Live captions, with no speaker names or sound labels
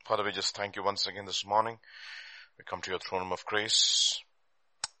Father, we just thank you once again this morning. We come to your throne room of grace.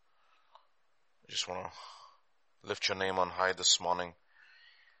 We just want to lift your name on high this morning.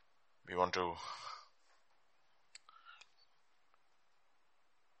 We want to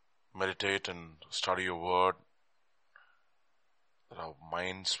meditate and study your word, that our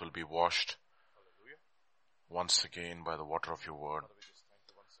minds will be washed once again by the water of your word,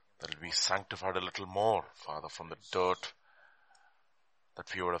 that will be sanctified a little more, Father, from the dirt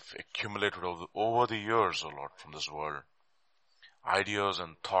that we would have accumulated over the years, O Lord, from this world. Ideas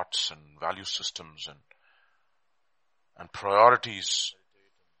and thoughts and value systems and priorities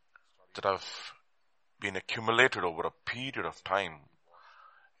that have been accumulated over a period of time,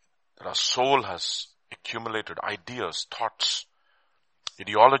 that our soul has accumulated ideas, thoughts,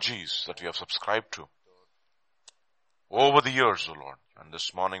 ideologies that we have subscribed to over the years, O Lord. And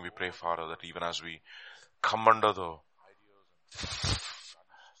this morning we pray, Father, that even as we come under the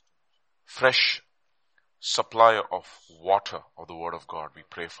fresh supply of water of the word of God, we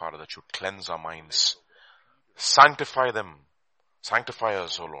pray, Father, that you cleanse our minds, sanctify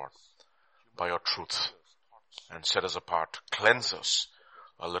us, O Lord, by your truth, and set us apart. Cleanse us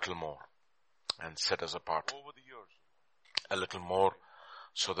a little more and set us apart a little more,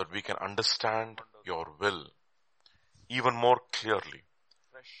 so that we can understand your will even more clearly.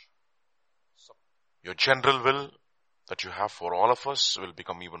 Your general will that you have for all of us will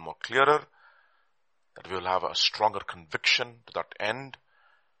become even more clearer, that we will have a stronger conviction to that end,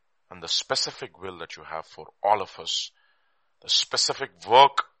 and the specific will that you have for all of us, the specific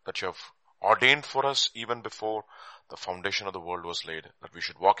work that you have ordained for us even before the foundation of the world was laid, that we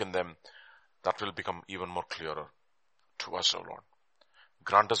should walk in them, that will become even more clearer to us, O Lord.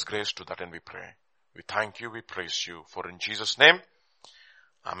 Grant us grace to that end, we pray. We thank you, we praise you, for in Jesus' name,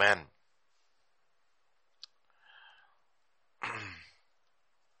 Amen.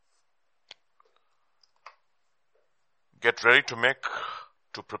 Get ready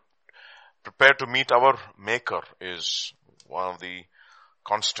to prepare to meet our Maker is one of the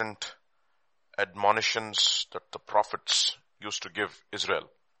constant admonitions that the prophets used to give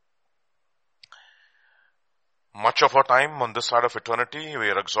Israel. Much of our time on this side of eternity, we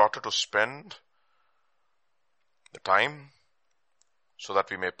are exhorted to spend the time so that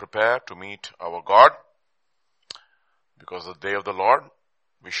we may prepare to meet our God, because the day of the Lord,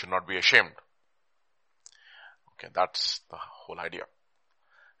 we should not be ashamed. Okay, that's the whole idea.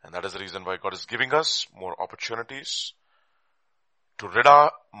 And that is the reason why God is giving us more opportunities to rid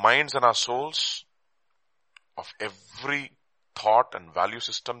our minds and our souls of every thought and value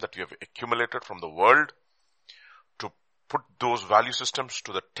system that we have accumulated from the world, to put those value systems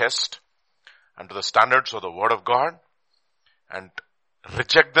to the test and to the standards of the Word of God, and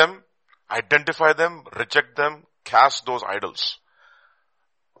reject them, identify them, reject them, cast those idols.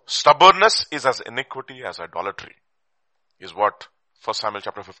 Stubbornness is as iniquity as idolatry, is what 1 Samuel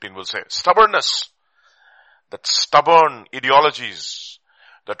chapter 15 will say. Stubbornness, that stubborn ideologies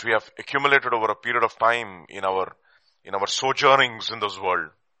that we have accumulated over a period of time in our sojournings in this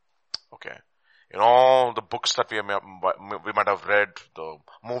world. Okay. In all the books that we might have read, the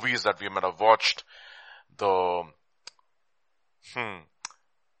movies that we might have watched, the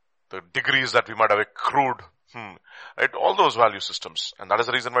degrees that we might have accrued, right? All those value systems. And that is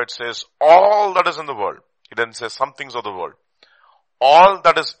the reason why it says all that is in the world. It doesn't say some things of the world. All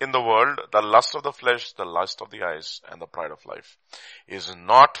that is in the world, the lust of the flesh, the lust of the eyes, and the pride of life, is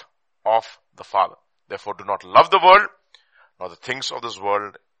not of the Father. Therefore do not love the world, nor the things of this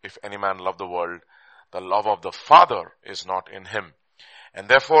world. If any man love the world, the love of the Father is not in him. And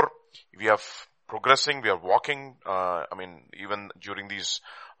therefore, we are progressing, we are walking, even during these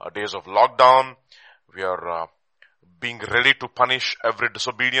days of lockdown, we are being ready to punish every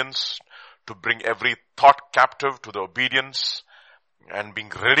disobedience, to bring every thought captive to the obedience, and being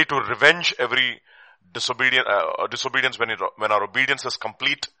ready to revenge every disobedience when our obedience is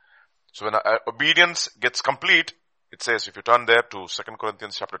complete. So when our obedience gets complete, it says, if you turn there to 2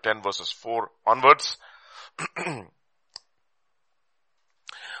 Corinthians chapter 10 verses 4 onwards,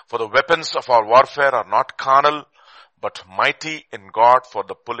 for the weapons of our warfare are not carnal, but mighty in God for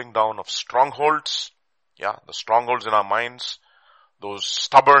the pulling down of strongholds. Yeah, the strongholds in our minds, those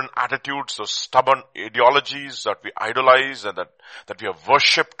stubborn attitudes, those stubborn ideologies that we idolize and that we have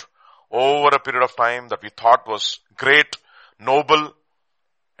worshipped over a period of time, that we thought was great, noble,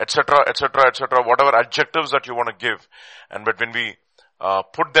 etc., etc., etc., whatever adjectives that you want to give. And but when we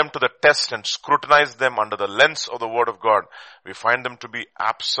put them to the test and scrutinize them under the lens of the Word of God, we find them to be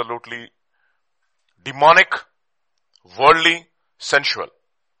absolutely demonic, worldly, sensual.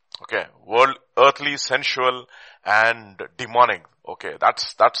 Okay, earthly, sensual, and demonic. Okay,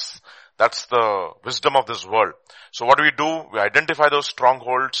 that's the wisdom of this world. So what do? We identify those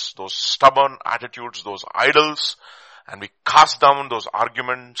strongholds, those stubborn attitudes, those idols, and we cast down those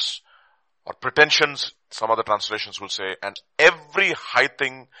arguments or pretensions, some other translations will say, and every high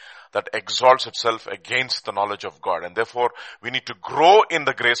thing that exalts itself against the knowledge of God. And therefore, we need to grow in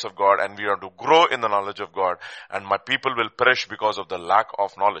the grace of God, and we are to grow in the knowledge of God, and my people will perish because of the lack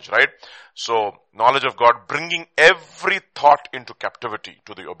of knowledge, right? So, knowledge of God, bringing every thought into captivity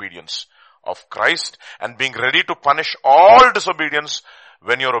to the obedience of Christ, and being ready to punish all disobedience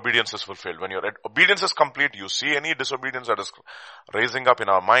when your obedience is fulfilled. When your obedience is complete, you see any disobedience that is raising up in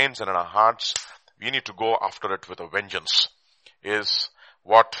our minds and in our hearts, we need to go after it with a vengeance, is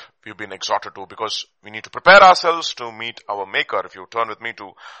what we've been exhorted to, because we need to prepare ourselves to meet our Maker. If you turn with me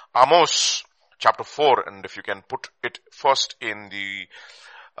to Amos chapter 4, and if you can put it first in the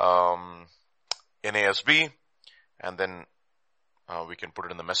NASB, and then we can put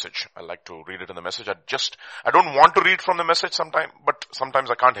it in the Message. I like to read it in the Message. I don't want to read from the Message but sometimes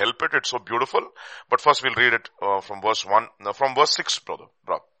I can't help it. It's so beautiful. But first we'll read it from verse 6, brother.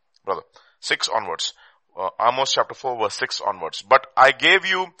 6 onwards. Amos chapter 4 verse 6 onwards. But I gave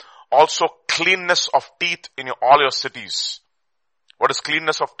you also cleanness of teeth in all your cities. What is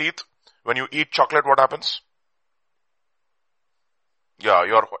cleanness of teeth? When you eat chocolate, what happens? Yeah,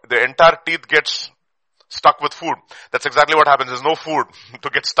 the entire teeth gets stuck with food. That's exactly what happens. There's no food to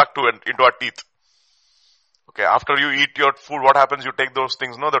get stuck into our teeth. Okay, after you eat your food, what happens? You take those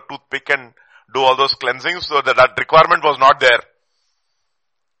things, the toothpick, and do all those cleansings, so that requirement was not there.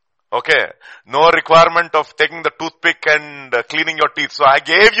 Okay, no requirement of taking the toothpick and cleaning your teeth. So I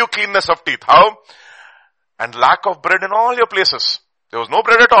gave you cleanness of teeth. How? And lack of bread in all your places. There was no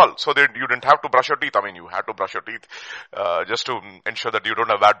bread at all, so that you didn't have to brush your teeth. I mean, you had to brush your teeth just to ensure that you don't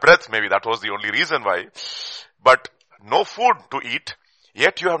have bad breath. Maybe that was the only reason why. But no food to eat,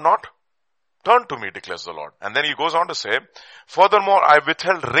 yet you have not turned to me, declares the Lord. And then he goes on to say, furthermore, I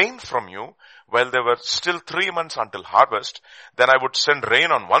withheld rain from you while there were still 3 months until harvest. Then I would send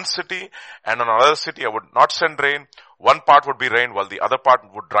rain on one city, and on another city I would not send rain. One part would be rain, while the other part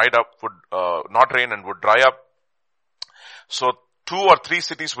would not rain and would dry up. So 2 or 3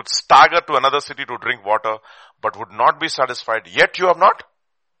 cities would stagger to another city to drink water, but would not be satisfied. Yet you have not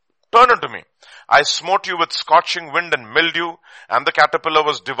turned unto me. I smote you with scorching wind and mildew, and the caterpillar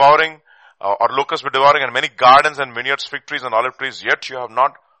was devouring, or locusts were devouring, and many gardens and vineyards, fig trees and olive trees. Yet you have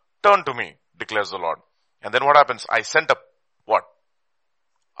not turned to me, declares the Lord. And then what happens? I sent a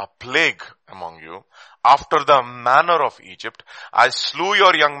plague among you, after the manner of Egypt. I slew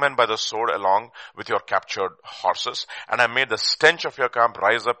your young men by the sword along with your captured horses, and I made the stench of your camp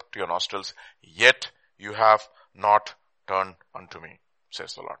rise up to your nostrils. Yet you have not turned unto me,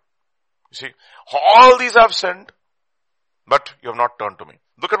 says the Lord. You see, all these I have sent, but you have not turned to me.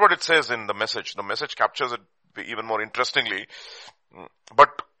 Look at what it says in the Message. The Message captures it even more interestingly, but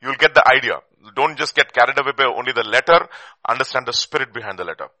you'll get the idea. Don't just get carried away by only the letter. Understand the spirit behind the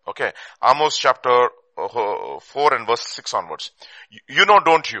letter. Okay. Amos chapter 4 and verse 6 onwards. You know,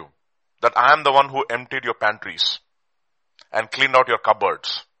 don't you, that I am the one who emptied your pantries and cleaned out your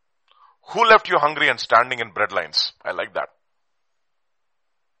cupboards? Who left you hungry and standing in bread lines? I like that.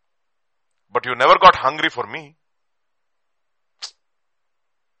 But you never got hungry for me.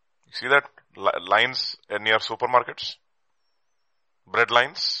 You see that lines near supermarkets? Bread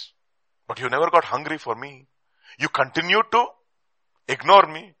lines. But you never got hungry for me. You continued to ignore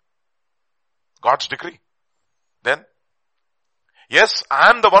me. God's decree. Then, yes, I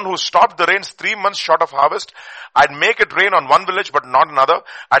am the one who stopped the rains 3 months short of harvest. I'd make it rain on one village, but not another.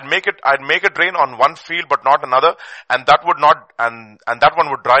 I'd make it rain on one field, but not another. And that one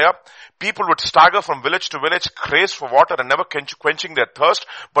would dry up. People would stagger from village to village, craze for water and never quenching their thirst.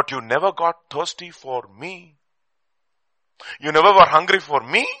 But you never got thirsty for me. You never were hungry for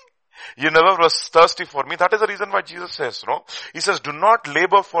me. You never was thirsty for me. That is the reason why Jesus says, He says, do not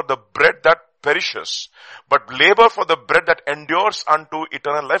labor for the bread that perishes, but labor for the bread that endures unto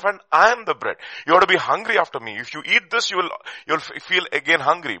eternal life, and I am the bread. You ought to be hungry after me. If you eat this, you'll feel again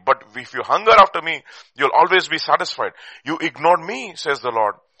hungry. But if you hunger after me, you'll always be satisfied. You ignored me, says the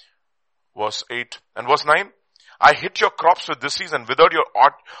Lord. Verse 8 and verse 9. I hit your crops with disease and withered your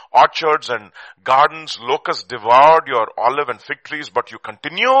orchards and gardens. Locusts devoured your olive and fig trees, but you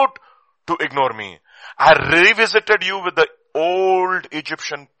continued to ignore me. I revisited you with the old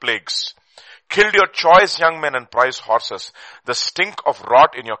Egyptian plagues. Killed your choice young men and prize horses. The stink of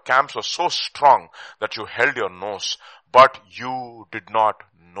rot in your camps was so strong that you held your nose, but you did not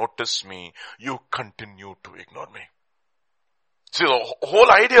notice me. You continued to ignore me. See, the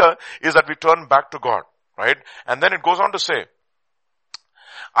whole idea is that we turn back to God, right? And then it goes on to say,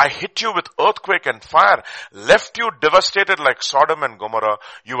 I hit you with earthquake and fire, left you devastated like Sodom and Gomorrah.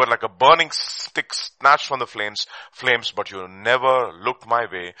 You were like a burning stick snatched from the flames, but you never looked my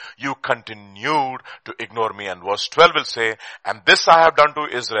way. You continued to ignore me. And verse 12 will say, and this I have done to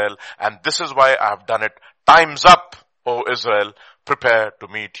Israel, and this is why I have done it. Time's up, O Israel. Prepare to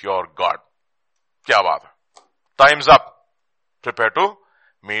meet your God. Kya baat hai? Time's up. Prepare to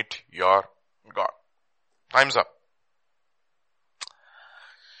meet your God. Time's up.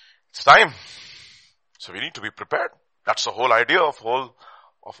 It's time. So we need to be prepared. That's the whole idea of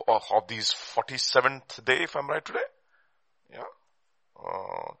these 47th day, if I'm right today. Yeah.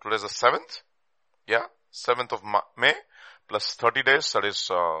 Today's the 7th. Yeah. 7th of May plus 30 days. That is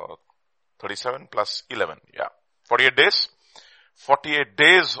 37 plus 11. Yeah. 48 days. 48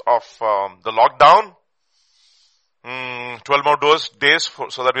 days of the lockdown. 12 more days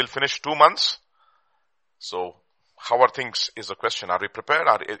so that we'll finish 2 months. So how are things is the question. Are we prepared?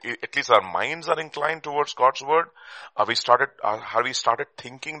 At least our minds are inclined towards God's word? Have we started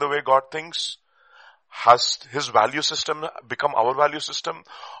thinking the way God thinks? Has his value system become our value system?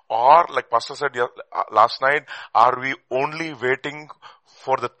 Or like Pastor said last night, are we only waiting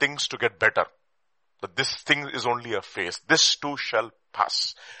for the things to get better? That this thing is only a phase. This too shall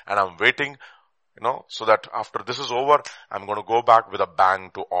pass. And I'm waiting, so that after this is over, I'm going to go back with a bang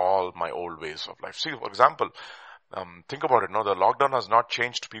to all my old ways of life. See, for example, think about it. The lockdown has not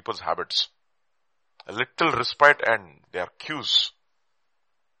changed people's habits. A little respite and they are cues.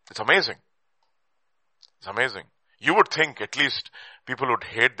 It's amazing. It's amazing. You would think at least people would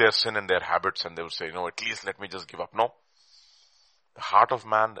hate their sin and their habits and they would say, at least let me just give up. No. The heart of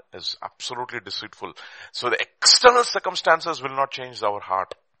man is absolutely deceitful. So the external circumstances will not change our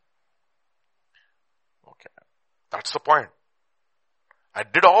heart. Okay. That's the point. I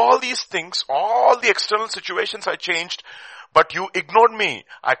did all these things, all the external situations I changed, but you ignored me.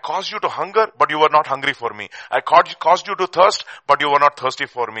 I caused you to hunger, but you were not hungry for me. I caused you to thirst, but you were not thirsty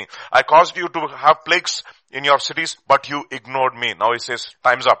for me. I caused you to have plagues in your cities, but you ignored me. Now he says,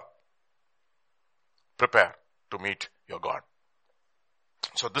 time's up. Prepare to meet your God.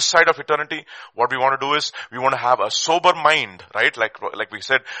 So this side of eternity, what we want to do is, we want to have a sober mind, right? Like we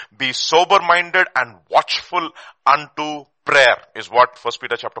said, be sober-minded and watchful unto prayer is what 1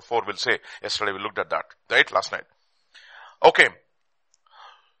 Peter chapter 4 will say. Yesterday we looked at that, right? Last night. Okay.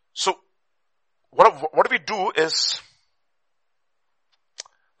 So, what we do is,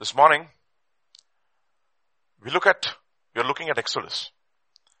 this morning, we're looking at Exodus.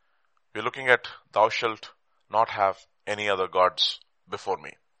 We're looking at, thou shalt not have any other gods before me.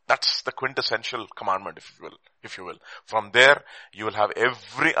 That's the quintessential commandment, if you will. From there, you will have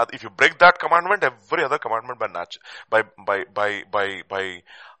every other, if you break that commandment, every other commandment by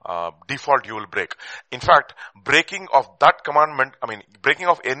default you will break. In fact, breaking of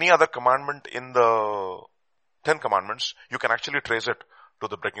any other commandment in the 10 commandments, you can actually trace it to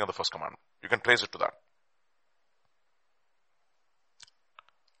the breaking of the first commandment. You can trace it to that.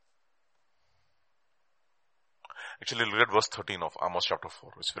 Actually, look at verse 13 of Amos chapter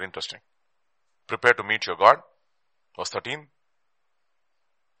 4. It's very interesting. Prepare to meet your God. Verse 13.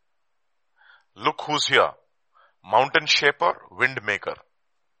 Look who's here. Mountain shaper, wind maker.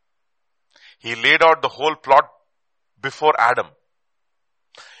 He laid out the whole plot before Adam.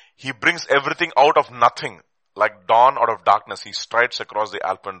 He brings everything out of nothing, like dawn out of darkness. He strides across the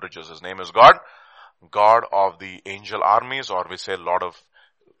Alpine ridges. His name is God, God of the angel armies, or we say Lord of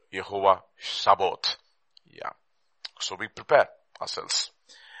Jehovah Sabaoth. Yeah. So we prepare ourselves.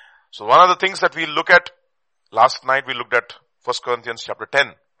 So one of the things that we look at, last night we looked at 1 Corinthians chapter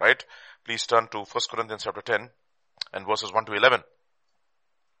 10, right? Please turn to 1 Corinthians chapter 10 and verses 1 to 11.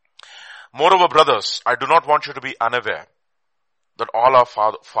 Moreover, brothers, I do not want you to be unaware that all our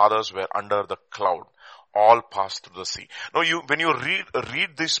fathers were under the cloud. All passed through the sea. Now when you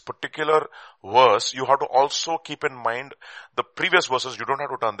read this particular verse, you have to also keep in mind the previous verses. You don't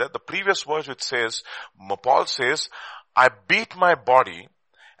have to turn there. The previous verse which says, Paul says, I beat my body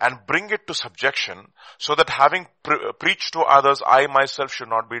and bring it to subjection so that having preached to others, I myself should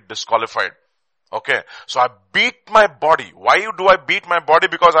not be disqualified. Okay. So I beat my body. Why do I beat my body?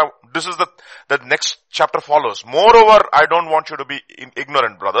 Because this is the next chapter follows. Moreover, I don't want you to be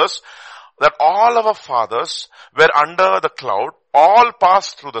ignorant, brothers, that all our fathers were under the cloud, all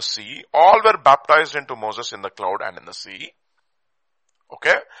passed through the sea, all were baptized into Moses in the cloud and in the sea.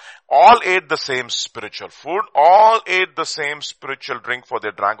 Okay? All ate the same spiritual food, all ate the same spiritual drink, for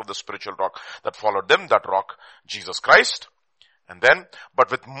they drank of the spiritual rock that followed them, that rock, Jesus Christ. And then,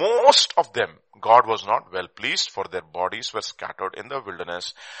 but with most of them, God was not well pleased, for their bodies were scattered in the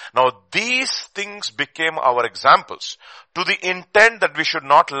wilderness. Now these things became our examples, to the intent that we should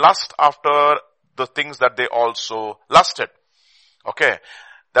not lust after the things that they also lusted. Okay.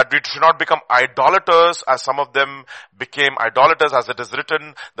 That we should not become idolaters, as some of them became idolaters, as it is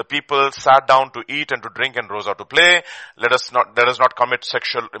written, the people sat down to eat and to drink and rose out to play. Let us not commit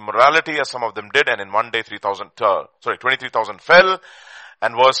sexual immorality, as some of them did, and in one day 23,000 fell.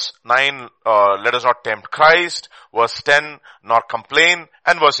 And verse 9, let us not tempt Christ. Verse 10, nor complain.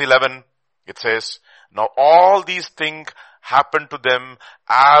 And verse 11, it says, now all these things happened to them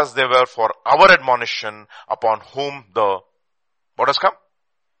as they were for our admonition, upon whom what has come?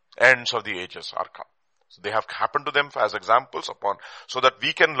 Ends of the ages are come. So they have happened to them as examples so that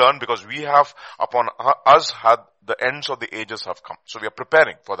we can learn, because we have upon us had the ends of the ages have come. So we are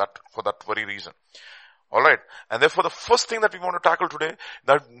preparing for that very reason. Alright. And therefore the first thing that we want to tackle today,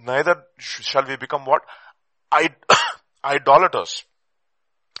 that neither shall we become what? Idolaters.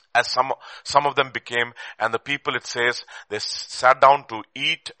 As some of them became, and the people, it says, they sat down to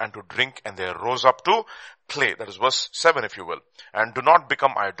eat and to drink, and they rose up to play. That is verse 7, if you will. And do not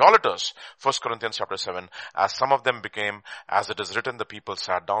become idolaters. 1 Corinthians chapter 7, as some of them became, as it is written, the people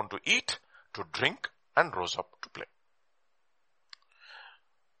sat down to eat, to drink, and rose up to play.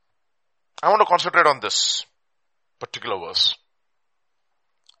 I want to concentrate on this particular verse.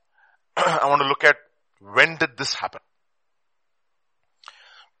 I want to look at, when did this happen?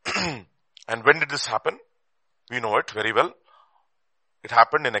 And when did this happen? We know it very well. It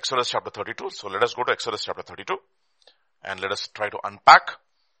happened in Exodus chapter 32. So let us go to Exodus chapter 32 and let us try to unpack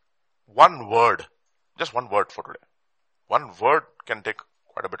one word. Just one word for today. One word can take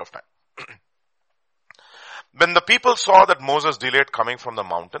quite a bit of time. When the people saw that Moses delayed coming from the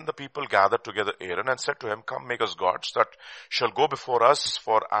mountain, the people gathered together Aaron and said to him, come, make us gods that shall go before us,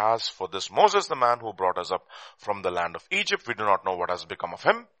 for as for this Moses, the man who brought us up from the land of Egypt, we do not know what has become of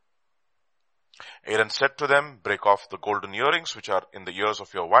him. Aaron said to them, break off the golden earrings which are in the ears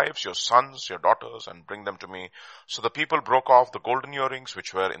of your wives, your sons, your daughters, and bring them to me. So the people broke off the golden earrings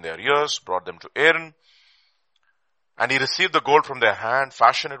which were in their ears, brought them to Aaron. And he received the gold from their hand,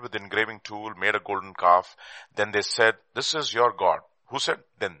 fashioned it with the engraving tool, made a golden calf. Then they said, this is your God. Who said?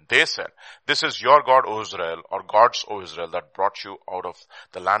 Then they said, this is your God, O Israel, or gods, O Israel, that brought you out of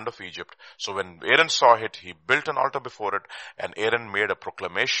the land of Egypt. So when Aaron saw it, he built an altar before it, and Aaron made a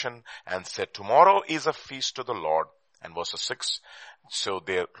proclamation and said, tomorrow is a feast to the Lord. And verse 6, so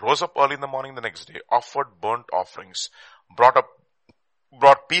they rose up early in the morning the next day, offered burnt offerings, brought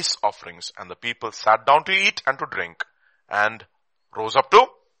peace offerings, and the people sat down to eat and to drink, and rose up to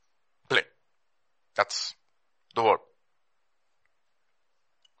play. That's the word.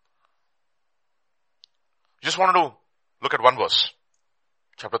 Just wanted to look at one verse.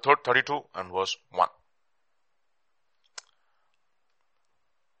 Chapter 32 and verse 1.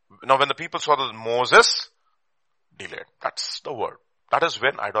 Now when the people saw that Moses delayed, that's the word. That is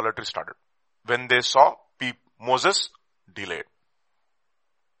when idolatry started. When they saw Moses delayed.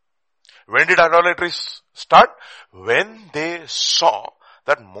 When did idolatry start? When they saw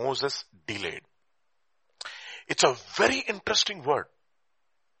that Moses delayed. It's a very interesting word.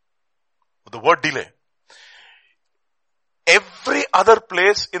 The word delay. Every other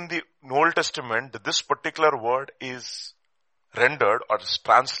place in the Old Testament, this particular word is rendered or is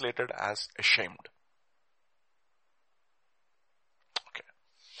translated as ashamed. Okay.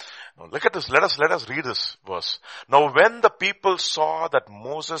 Now look at this. Let us read this verse. Now when the people saw that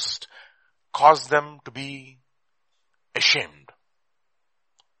Moses caused them to be ashamed.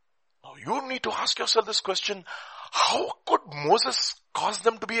 Now you need to ask yourself this question. How could Moses cause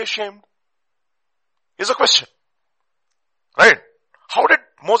them to be ashamed? Is a question. Right? How did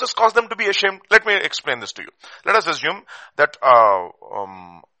Moses cause them to be ashamed? Let me explain this to you. Let us assume that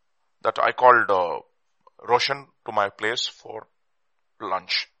that I called Roshan to my place for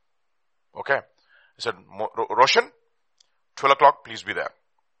lunch. Okay? I said, Roshan, 12 o'clock, please be there.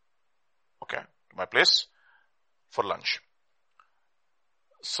 Okay? To my place for lunch.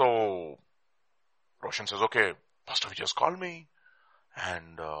 So, Roshan says, okay, Pastor just called me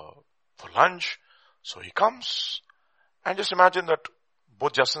and for lunch. So he comes. And just imagine that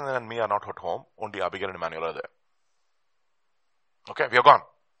both Justin and me are not at home. Only Abigail and Emmanuel are there. Okay, we are gone.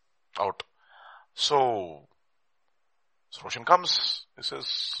 Out. So Roshan comes. He says,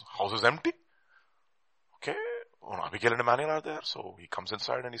 house is empty. Okay, Abigail and Emmanuel are there. So he comes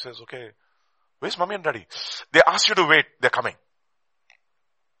inside and he says, okay, where's mommy and daddy? They asked you to wait. They're coming.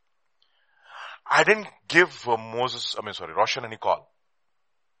 I didn't give Roshan any call.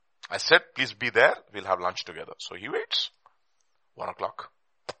 I said, please be there. We'll have lunch together. So he waits. 1 o'clock.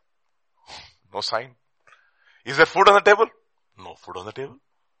 No sign. Is there food on the table? No food on the table.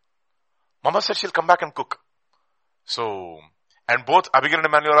 Mama said she'll come back and cook. So, and both Abigail and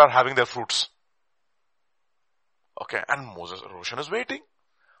Emmanuel are having their fruits. Okay, and Roshan is waiting.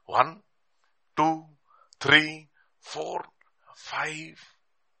 1, 2, 3, 4, 5.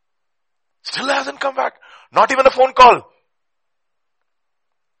 Still hasn't come back. Not even a phone call.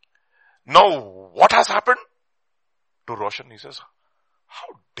 Now, what has happened to Roshan? He says, how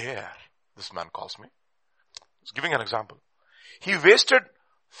dare this man calls me? He's giving an example. He wasted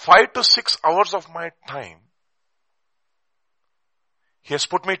 5 to 6 hours of my time. He has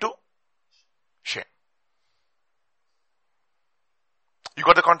put me to shame. You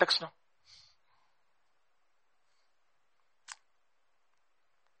got the context now?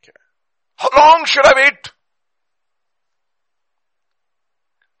 Okay. How long should I wait?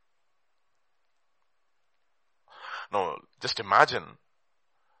 No, just imagine,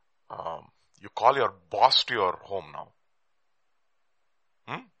 you call your boss to your home now.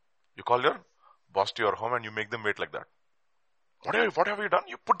 You call your boss to your home and you make them wait like that. What have you done?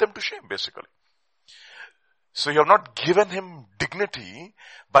 You put them to shame, basically. So you have not given him dignity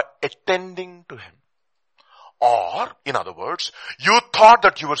by attending to him. Or, in other words, you thought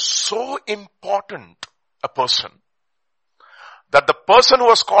that you were so important a person that the person who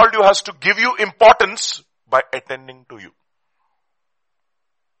has called you has to give you importance by attending to you.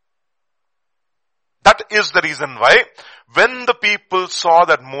 That is the reason why when the people saw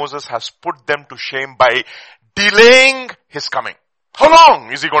that Moses has put them to shame by delaying his coming. How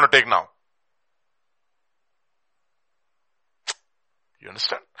long is he going to take now? You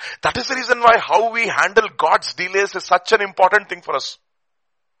understand? That is the reason why how we handle God's delays is such an important thing for us.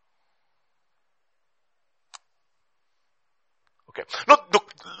 Okay. Now,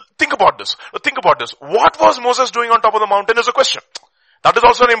 look, think about this. What was Moses doing on top of the mountain is a question. That is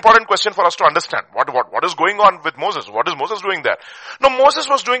also an important question for us to understand. What is going on with Moses? What is Moses doing there? Now, Moses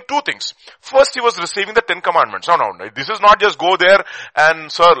was doing two things. First, he was receiving the 10 commandments. No. This is not just go there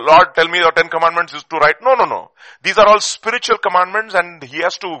and, sir, Lord, tell me the 10 commandments is to write. No. These are all spiritual commandments and he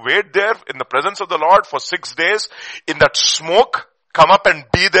has to wait there in the presence of the Lord for 6 days in that smoke. Come up and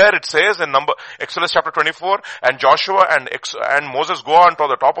be there, it says in Exodus chapter 24, and Joshua and Moses go on to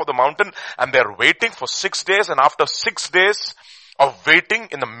the top of the mountain and they're waiting for 6 days, and after 6 days of waiting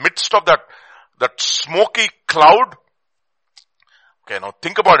in the midst of that smoky cloud. Okay, now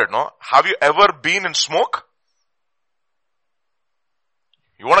think about it, no? Have you ever been in smoke?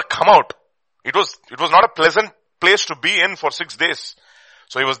 You want to come out. It was not a pleasant place to be in for 6 days.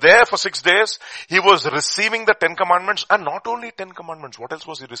 So he was there for 6 days. He was receiving the 10 commandments, and not only 10 commandments. What else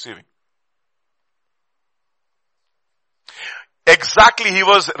was he receiving? Exactly, he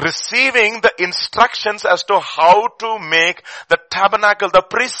was receiving the instructions as to how to make the tabernacle, the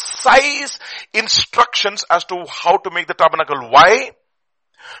precise instructions as to how to make the tabernacle. Why?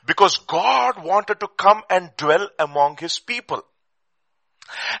 Because God wanted to come and dwell among his people.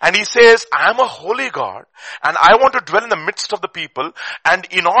 And he says, I am a holy God and I want to dwell in the midst of the people, and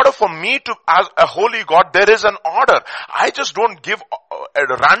in order for me to, as a holy God, there is an order. I just don't give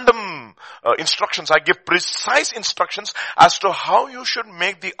random instructions. I give precise instructions as to how you should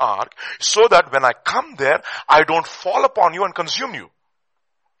make the ark so that when I come there, I don't fall upon you and consume you.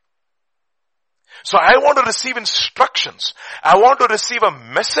 So I want to receive instructions. I want to receive a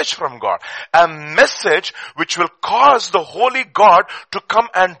message from God. A message which will cause the holy God to come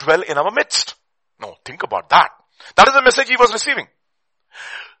and dwell in our midst. No, think about that. That is the message he was receiving.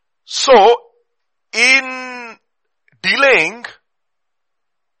 So, in delaying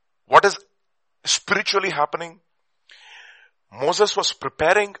what is spiritually happening, Moses was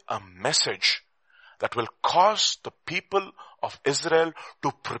preparing a message that will cause the people of Israel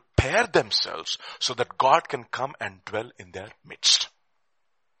to prepare themselves so that God can come and dwell in their midst.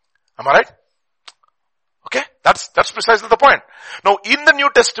 Am I right? Okay? That's precisely the point. Now, in the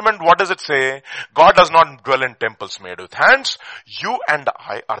New Testament, what does it say? God does not dwell in temples made with hands. You and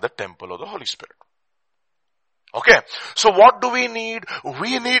I are the temple of the Holy Spirit. Okay, so what do we need?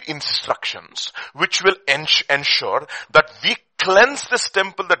 We need instructions which will ensure that we cleanse this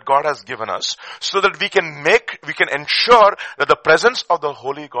temple that God has given us so that we can ensure that the presence of the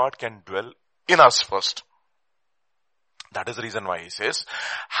Holy God can dwell in us first. That is the reason why he says,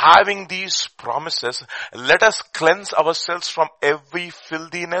 having these promises, let us cleanse ourselves from every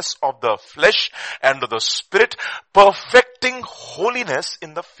filthiness of the flesh and of the spirit, perfecting holiness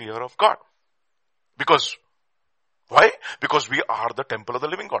in the fear of God. Why? Because we are the temple of the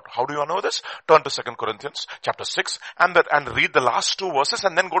living God. How do you know this? Turn to 2 Corinthians chapter 6 and read the last 2 verses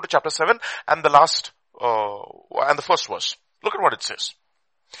and then go to chapter 7 and the first verse. Look at what it says.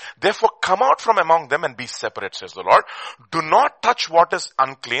 Therefore come out from among them and be separate, says the Lord. Do not touch what is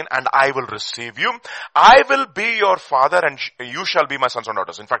unclean, and I will receive you. I will be your father, and you shall be my sons and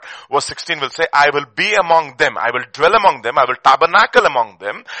daughters. In fact, verse 16 will say, I will be among them. I will dwell among them. I will tabernacle among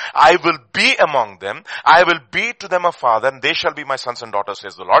them. I will be among them. I will be to them a father, and they shall be my sons and daughters,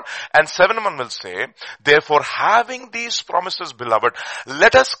 says the Lord. And 7:1 will say, therefore having these promises, beloved,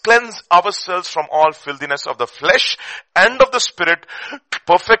 let us cleanse ourselves from all filthiness of the flesh and of the spirit,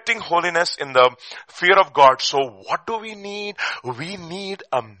 perfecting holiness in the fear of God. So what do we need? We need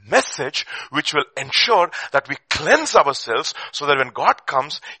a message which will ensure that we cleanse ourselves so that when God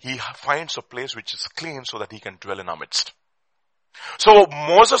comes, He finds a place which is clean so that He can dwell in our midst. So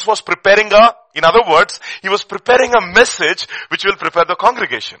Moses was preparing in other words, he was preparing a message which will prepare the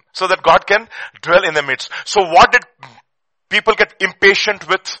congregation so that God can dwell in the midst. So what did people get impatient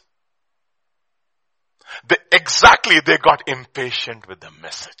with? They got impatient with the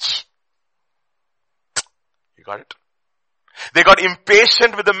message. You got it? They got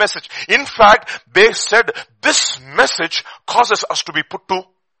impatient with the message. In fact, they said, this message causes us to be put to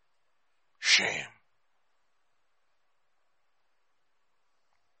shame.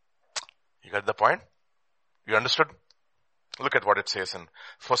 You got the point? You understood? Look at what it says in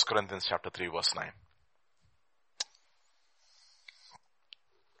 1 Corinthians chapter 3 verse 9.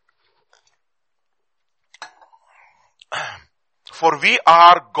 For we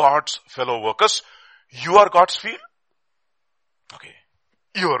are God's fellow workers. You are God's field. Okay.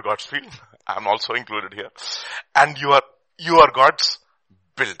 You are God's field. I'm also included here. And you are God's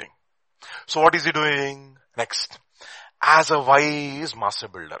building. So what is He doing? Next. As a wise master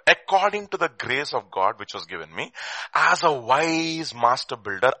builder, according to the grace of God which was given me, as a wise master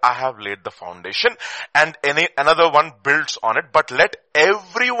builder, I have laid the foundation, and another one builds on it. But let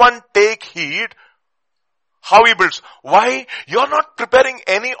everyone take heed how he builds. Why? You're not preparing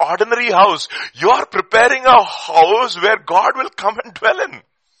any ordinary house. You are preparing a house where God will come and dwell in.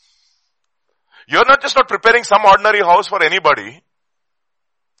 You're not preparing some ordinary house for anybody.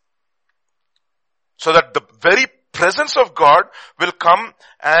 So that the very presence of God will come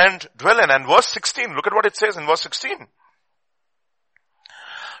and dwell in. And verse 16, look at what it says in verse 16.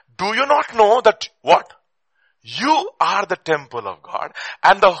 Do you not know that what? You are the temple of God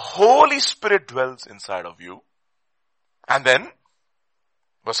and the Holy Spirit dwells inside of you. And then,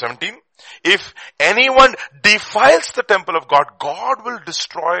 verse 17, if anyone defiles the temple of God, God will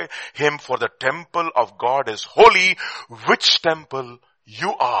destroy him, for the temple of God is holy, which temple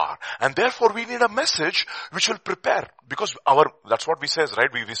you are. And therefore we need a message which will prepare, because that's what we says,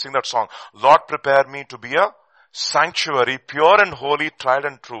 right? We sing that song, Lord prepare me to be a sanctuary, pure and holy, tried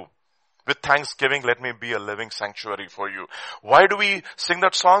and true. With thanksgiving, let me be a living sanctuary for you. Why do we sing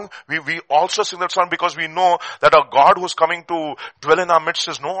that song? We also sing that song because we know that our God who's coming to dwell in our midst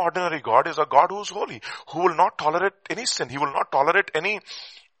is no ordinary God, is a God who's holy, who will not tolerate any sin. He will not tolerate any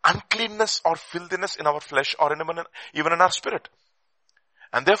uncleanness or filthiness in our flesh or even in our spirit.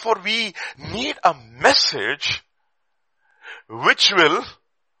 And therefore we need a message which will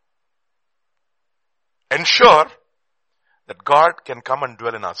ensure that God can come and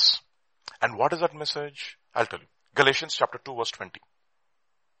dwell in us. And what is that message? I'll tell you. Galatians chapter 2 verse 20.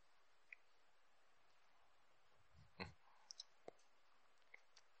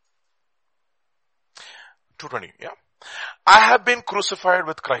 2:20, yeah. I have been crucified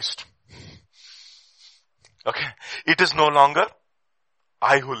with Christ. Okay. It is no longer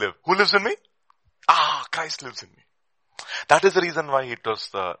I who live. Who lives in me? Christ lives in me. That is the reason why he tells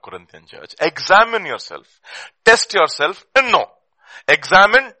the Corinthian church, examine yourself, test yourself, and know.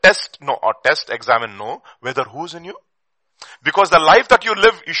 Examine, test, no, or test, examine, know whether who's in you. Because the life that you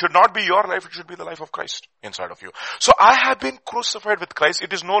live, it should not be your life, it should be the life of Christ inside of you. So I have been crucified with Christ.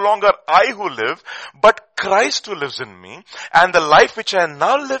 It is no longer I who live, but Christ who lives in me. And the life which I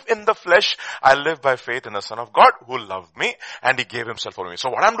now live in the flesh, I live by faith in the Son of God who loved me and He gave Himself for me. So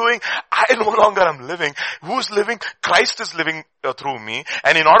what I'm doing, I no longer am living. Who's living? Christ is living through me.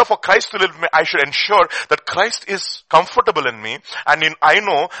 And in order for Christ to live in me, I should ensure that Christ is comfortable in me. And I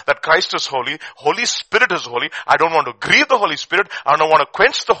know that Christ is holy. Holy Spirit is holy. I don't want to grieve the Holy Spirit. I don't want to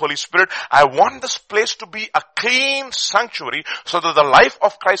quench the Holy Spirit. I want this place to be a clean sanctuary so that the life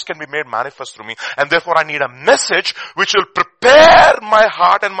of Christ can be made manifest through me. And therefore I need a message which will prepare my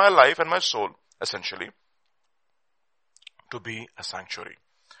heart and my life and my soul, essentially, to be a sanctuary.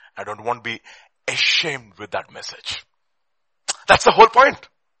 I don't want to be ashamed with that message. That's the whole point.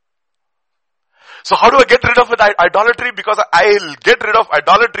 So how do I get rid of idolatry? Because I'll get rid of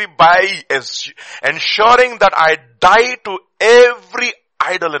idolatry by ensuring that I die to every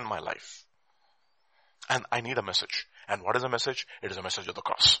idol in my life. And I need a message. And what is a message? It is a message of the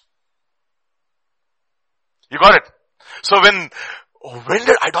cross. You got it? So when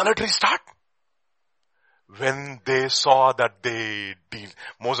did idolatry start? When they saw that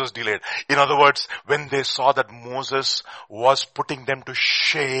Moses delayed. In other words, when they saw that Moses was putting them to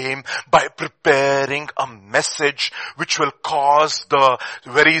shame by preparing a message which will cause the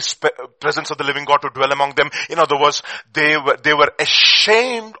very presence of the living God to dwell among them. In other words, they were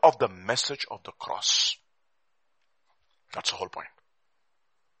ashamed of the message of the cross. That's the whole point.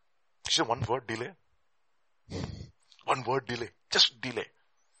 You see, one word delay. One word delay. Just delay.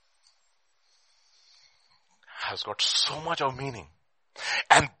 Has got so much of meaning.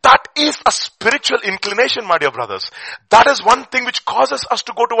 And that is a spiritual inclination, my dear brothers. That is one thing which causes us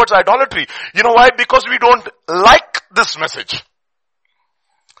to go towards idolatry. You know why? Because we don't like this message.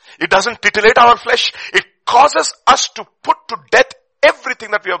 It doesn't titillate our flesh. It causes us to put to death everything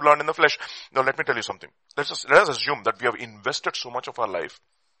that we have learned in the flesh. Now let me tell you something. Let us assume that we have invested so much of our life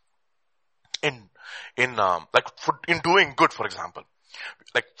in doing good, for example.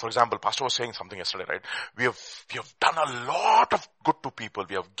 Like, for example, Pastor was saying something yesterday, right? We have done a lot of good to people.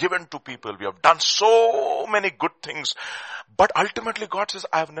 We have given to people. We have done so many good things. But ultimately God says,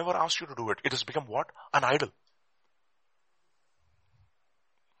 I have never asked you to do it. It has become what? An idol.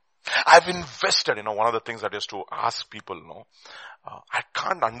 I've invested, one of the things that is to ask people, I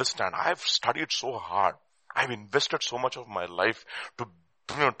can't understand. I've studied so hard. I've invested so much of my life to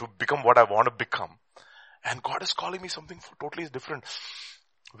become what I want to become. And God is calling me something totally different.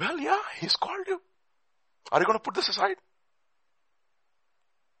 Well, yeah, He's called you. Are you going to put this aside?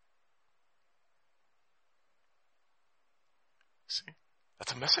 See,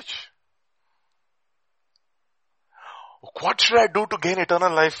 that's a message. What should I do to gain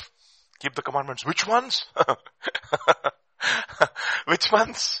eternal life? Keep the commandments. Which ones? Which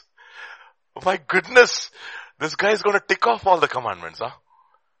ones? Oh my goodness. This guy is going to tick off all the commandments, huh?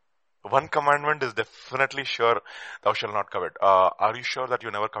 One commandment is definitely sure, thou shalt not covet. Are you sure that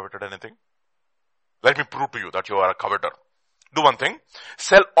you never coveted anything? Let me prove to you that you are a coveter. Do one thing.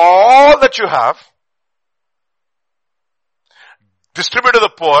 Sell all that you have. Distribute to the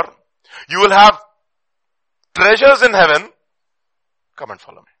poor. You will have treasures in heaven. Come and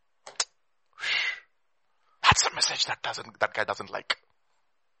follow me. That's a message that guy doesn't like.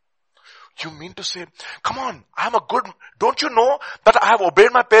 You mean to say, come on, don't you know that I have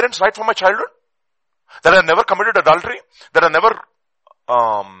obeyed my parents right from my childhood? That I have never committed adultery? That I never,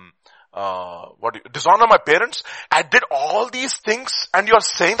 dishonor my parents? I did all these things and you are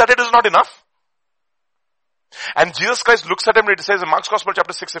saying that it is not enough? And Jesus Christ looks at him and it says in Mark's Gospel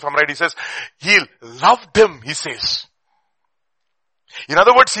chapter 6, if I'm right, he says, He loved him, he says. In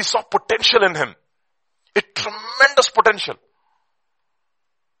other words, he saw potential in him. A tremendous potential.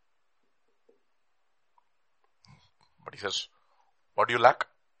 But he says, what do you lack?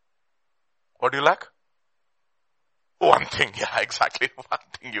 What do you lack? One thing, yeah, exactly. One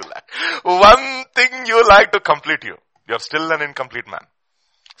thing you lack. One thing you lack to complete you. You're still an incomplete man.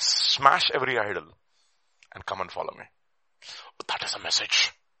 Smash every idol and come and follow me. That is a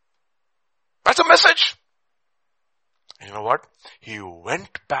message. That's a message. And you know what? He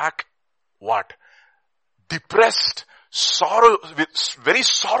went back, what? Depressed, very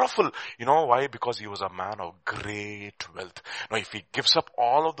sorrowful. You know why? Because he was a man of great wealth. Now if he gives up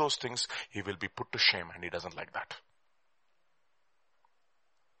all of those things, he will be put to shame and he doesn't like that.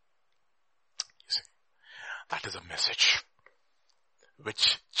 You see, that is a message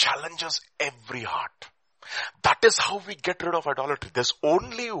which challenges every heart. That is how we get rid of idolatry. There's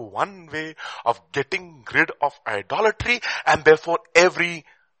only one way of getting rid of idolatry and therefore every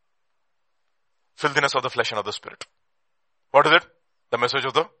filthiness of the flesh and of the spirit. What is it? The message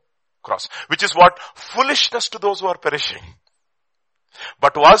of the cross. Which is what? Foolishness to those who are perishing.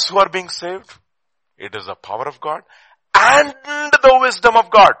 But to us who are being saved, it is the power of God and the wisdom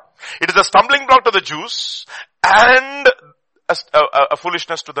of God. It is a stumbling block to the Jews and a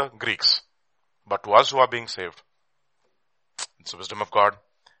foolishness to the Greeks. But to us who are being saved, it's the wisdom of God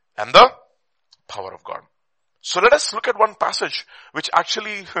and the power of God. So let us look at one passage which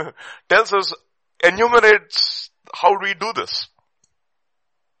actually tells us, enumerates how we do this.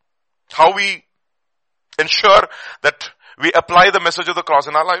 How we ensure that we apply the message of the cross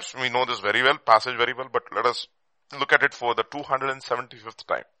in our lives. We know this very well, passage very well, but let us look at it for the 275th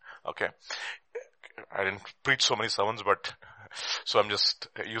time. Okay. I didn't preach so many sermons, but so I'm just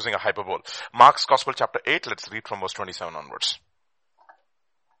using a hyperbole. Mark's Gospel chapter 8, let's read from verse 27 onwards.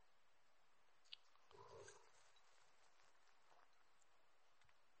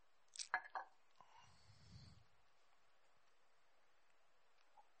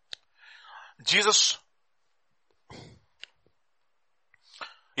 Jesus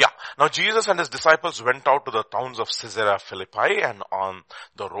Now Jesus and his disciples went out to the towns of Caesarea Philippi, and on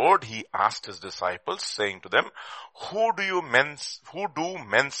the road he asked his disciples, saying to them, who do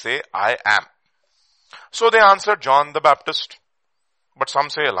men say I am? So they answered, John the Baptist, but some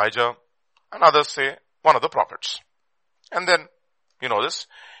say Elijah, and others say one of the prophets. And then, you know this,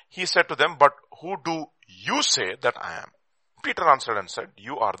 he said to them, but who do you say that I am? Peter answered and said,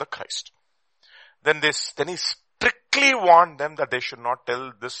 you are the Christ. Then he strictly warned them that they should not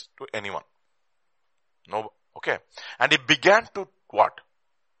tell this to anyone. No, okay. And he began to what?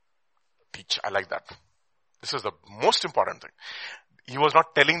 Teach. I like that. This is the most important thing. He was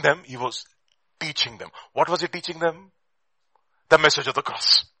not telling them, he was teaching them. What was he teaching them? The message of the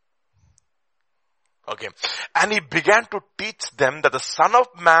cross. Okay. And he began to teach them that the Son of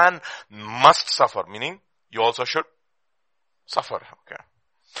Man must suffer, meaning you also should suffer. Okay.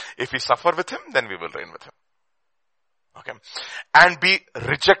 If we suffer with him, then we will reign with him. Okay. And be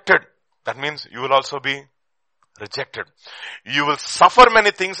rejected. That means you will also be rejected. You will suffer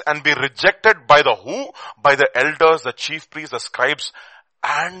many things and be rejected by the who? By the elders, the chief priests, the scribes,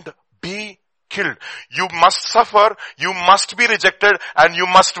 and be killed. You must suffer, you must be rejected, and you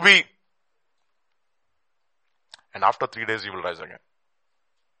must be. And after 3 days you will rise again.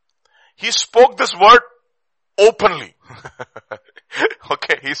 He spoke this word openly.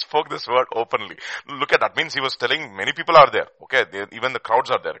 Okay, he spoke this word openly. Look at that. Means he was telling many people are there. Okay, even the crowds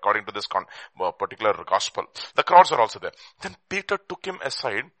are there according to this particular gospel. The crowds are also there. Then Peter took him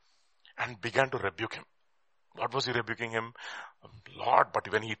aside and began to rebuke him. What was he rebuking him? Lord,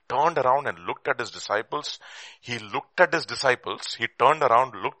 but when he turned around and looked at his disciples, he turned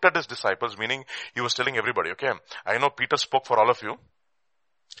around, looked at his disciples, meaning he was telling everybody, okay, I know Peter spoke for all of you.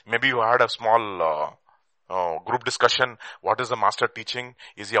 Maybe you had a small group discussion. What is the master teaching?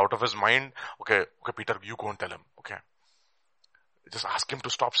 Is he out of his mind? Okay, Peter, you go and tell him. Okay. Just ask him to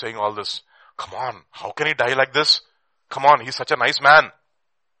stop saying all this. Come on. How can he die like this? Come on. He's such a nice man.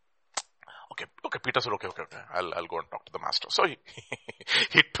 Okay, Peter said, okay. I'll go and talk to the master. So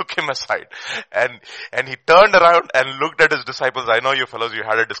he took him aside and he turned around and looked at his disciples. I know you fellows, you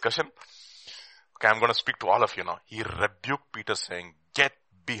had a discussion. Okay, I'm going to speak to all of you now. He rebuked Peter saying, get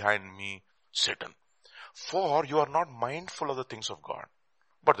behind me, Satan. For you are not mindful of the things of God,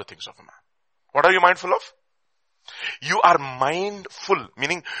 but the things of a man. What are you mindful of? You are mindful,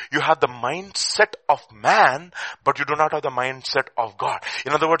 meaning you have the mindset of man, but you do not have the mindset of God.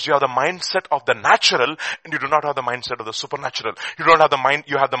 In other words, you have the mindset of the natural and you do not have the mindset of the supernatural. You have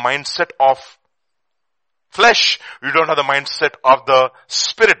the mindset of flesh. You don't have the mindset of the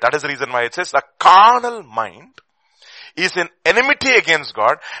spirit. That is the reason why it says the carnal mind is in enmity against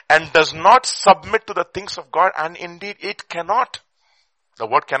God and does not submit to the things of God, and indeed it cannot. The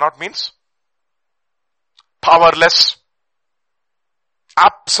word cannot means powerless.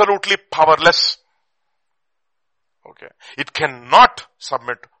 Absolutely powerless. Okay. It cannot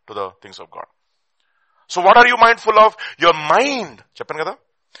submit to the things of God. So what are you mindful of? Your mind.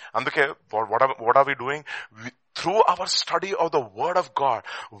 Anduke, what are we doing? Through our study of the Word of God,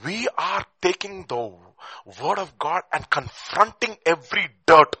 we are taking the Word of God and confronting every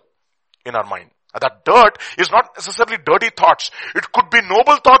dirt in our mind. And that dirt is not necessarily dirty thoughts. It could be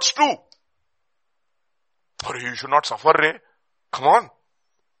noble thoughts too. You should not suffer, Ray. Come on.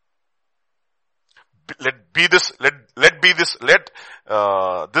 Let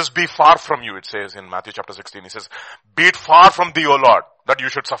this be far from you, it says in Matthew chapter 16. He says, be it far from thee, O Lord, that you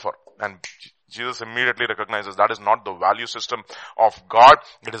should suffer. And Jesus immediately recognizes that is not the value system of God.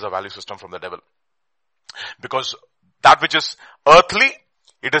 It is a value system from the devil. Because that which is earthly,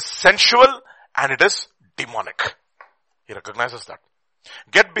 it is sensual, and it is demonic. He recognizes that.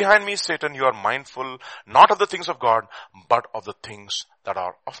 Get behind me, Satan, you are mindful not of the things of God, but of the things that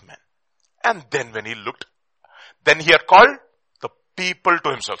are of men. And then when he looked, then he had called the people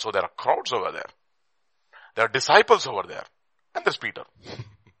to himself. So there are crowds over there. There are disciples over there. And there's Peter,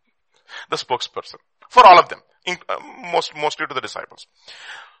 the spokesperson for all of them, mostly to the disciples.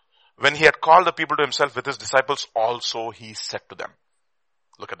 When he had called the people to himself with his disciples also, he said to them,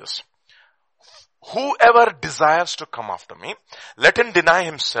 look at this. Whoever desires to come after me, let him deny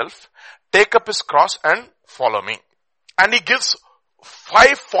himself, take up his cross and follow me. And he gives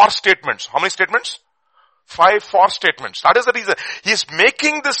 5 for statements. How many statements? 5 for statements. That is the reason. He is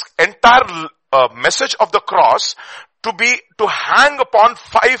making this entire message of the cross to hang upon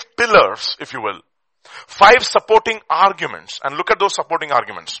 5 pillars, if you will. 5 supporting arguments. And look at those supporting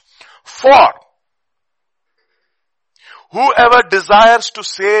arguments. For whoever desires to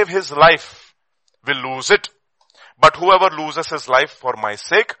save his life will lose it. But whoever loses his life for my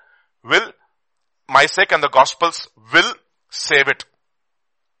sake and the gospel's will save it.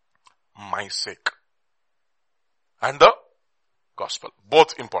 my sake. And the gospel.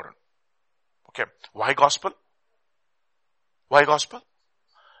 Both important. Okay. Why gospel? Why gospel?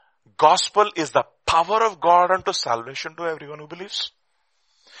 Gospel is the power of God unto salvation to everyone who believes.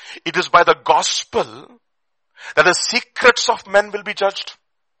 It is by the gospel that the secrets of men will be judged.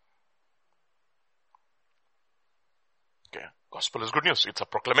 Okay. Gospel is good news. It's a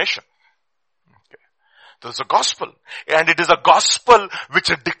proclamation. Okay. This is a gospel. And it is a gospel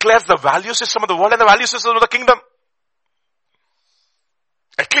which declares the value system of the world and the value system of the kingdom.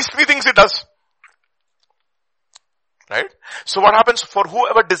 At least 3 things it does. Right? So what happens? For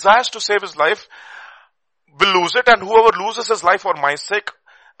whoever desires to save his life will lose it, and whoever loses his life for my sake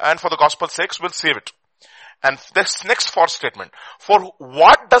and for the gospel's sake will save it. And this next 4th statement. For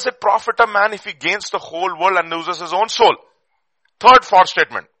what does it profit a man if he gains the whole world and loses his own soul? 3rd 4th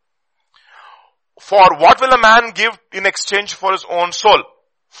statement. For what will a man give in exchange for his own soul?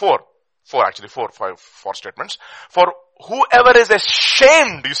 4 statements. For whoever is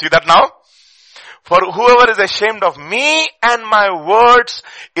ashamed, do you see that now? For whoever is ashamed of me and my words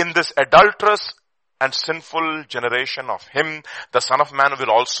in this adulterous and sinful generation, of him the Son of Man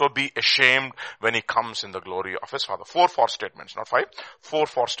will also be ashamed when he comes in the glory of his Father. 4 statements, not 5.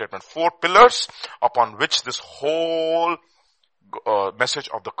 4 statements. 4 pillars upon which this whole message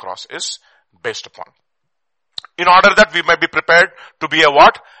of the cross is based upon. In order that we may be prepared to be a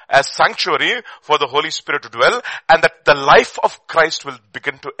what? A sanctuary for the Holy Spirit to dwell, and that the life of Christ will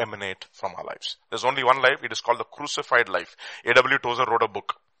begin to emanate from our lives. There's only one life. It is called the crucified life. A.W. Tozer wrote a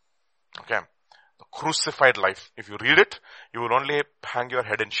book. Okay. The crucified life. If you read it, you will only hang your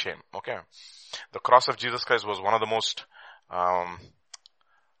head in shame. Okay. The cross of Jesus Christ was one of the most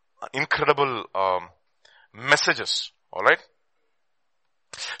incredible messages. Alright.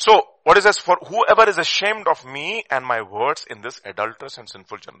 So, what is this? For whoever is ashamed of me and my words in this adulterous and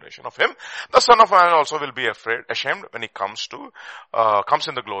sinful generation, of him the Son of Man also will be ashamed when he comes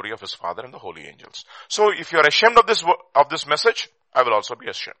in the glory of his Father and the holy angels. So, if you are ashamed of this message, I will also be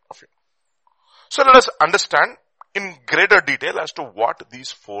ashamed of you. So, let us understand in greater detail as to what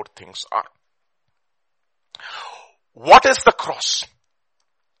these 4 things are. What is the cross?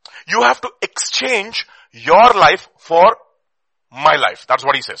 You have to exchange your life for my life. That's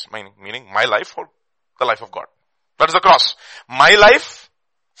what he says. Meaning my life for the life of God. That is the cross. My life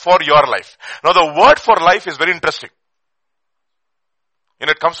for your life. Now the word for life is very interesting. And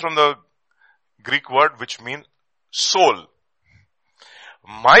it comes from the Greek word which means soul.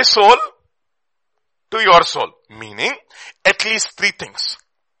 My soul to your soul. Meaning at least 3 things.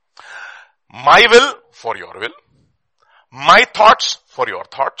 My will for your will. My thoughts for your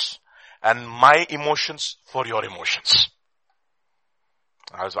thoughts. And my emotions for your emotions.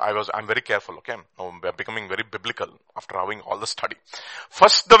 I'm very careful, okay? I'm becoming very biblical after having all the study.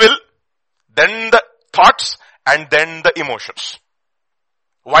 First the will, then the thoughts, and then the emotions.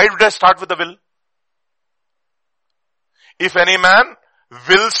 Why did I start with the will? If any man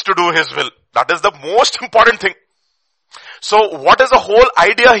wills to do his will, that is the most important thing. So what is the whole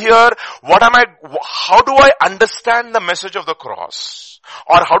idea here? How do I understand the message of the cross?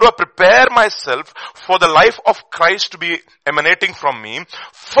 Or how do I prepare myself for the life of Christ to be emanating from me?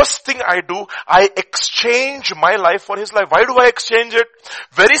 First thing I do, I exchange my life for his life. Why do I exchange it?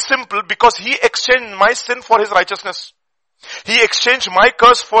 Very simple, because he exchanged my sin for his righteousness. He exchanged my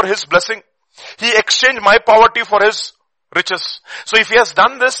curse for his blessing. He exchanged my poverty for his riches. So if he has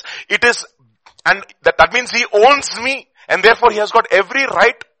done this, and that means he owns me, and therefore he has got every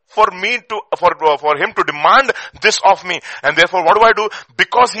right for him to demand this of me. And therefore what do?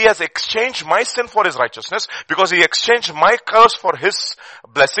 Because he has exchanged my sin for his righteousness, because he exchanged my curse for his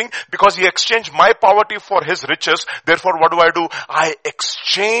blessing, because he exchanged my poverty for his riches, therefore what do? I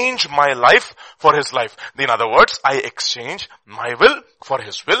exchange my life for his life. In other words, I exchange my will for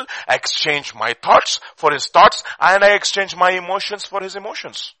his will, I exchange my thoughts for his thoughts, and I exchange my emotions for his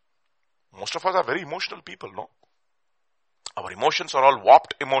emotions. Most of us are very emotional people, no? Our emotions are all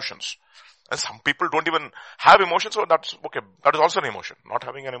warped emotions. And some people don't even have emotions, so that's okay. That is also an emotion. Not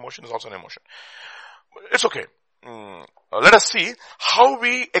having an emotion is also an emotion. It's okay. Let us see how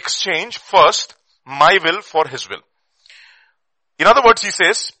we exchange first my will for his will. In other words, he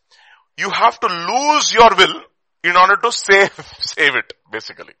says, you have to lose your will in order to save it,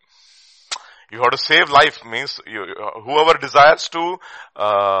 basically. You have to save life means whoever desires to,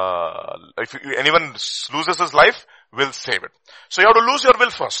 if anyone loses his life, will save it. So you have to lose your will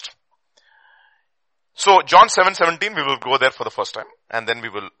first. So John 7:17, we will go there for the first time, and then we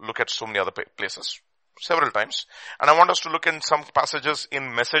will look at so many other places, several times. And I want us to look in some passages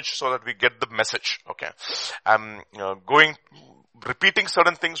in message so that we get the message. Okay. I'm going repeating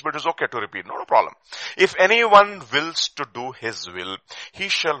certain things, but it is okay to repeat. No problem. If anyone wills to do his will, he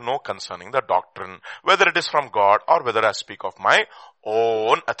shall know concerning the doctrine, whether it is from God or whether I speak of my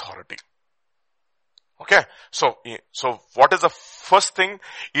own authority. Okay. So what is the first thing?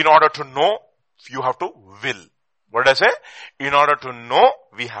 In order to know, you have to will. What did I say? In order to know,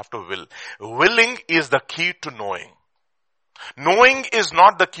 we have to will. Willing is the key to knowing. Knowing is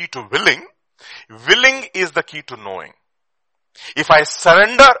not the key to willing. Willing is the key to knowing. If I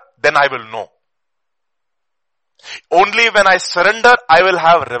surrender, then I will know. Only when I surrender, I will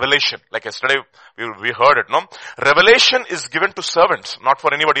have revelation. Like yesterday, we heard it, no? Revelation is given to servants, not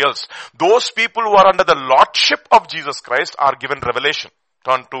for anybody else. Those people who are under the lordship of Jesus Christ are given revelation.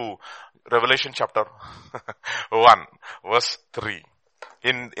 Turn to Revelation chapter 1, verse 3.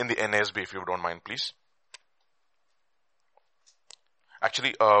 In the NASB, if you don't mind, please.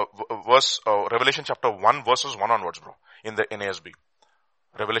 Actually, Revelation chapter 1, verses 1 onwards, bro. In the NASB.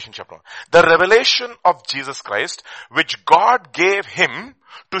 Revelation chapter 1. The revelation of Jesus Christ, which God gave him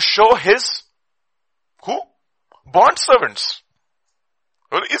to show his, who? Bond servants.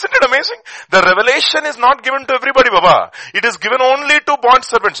 Well, isn't it amazing? The revelation is not given to everybody, Baba. It is given only to bond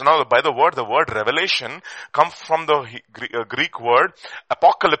servants. Now, by the word revelation comes from the Greek word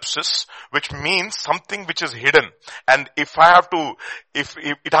apocalypsis, which means something which is hidden. And if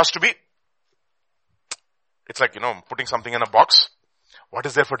it has to be, it's like, putting something in a box. What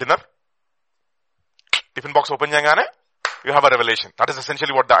is there for dinner? Tiffin box open jayenge, you have a revelation. That is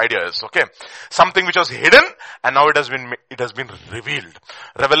essentially what the idea is, okay? Something which was hidden and now it has been revealed.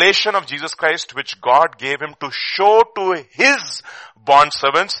 Revelation of Jesus Christ which God gave him to show to his bond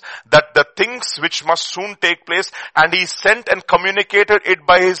servants that the things which must soon take place, and he sent and communicated it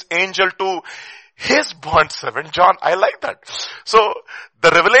by his angel to his bond servant John. I like that. So the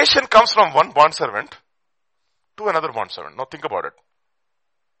revelation comes from one bond servant to another bond servant. Now think about it.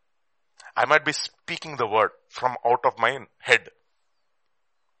 I might be speaking the word from out of my head.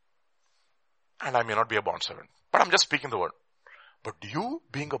 And I may not be a bond servant. But I'm just speaking the word. But you,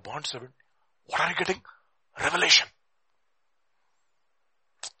 being a bond servant, what are you getting? Revelation.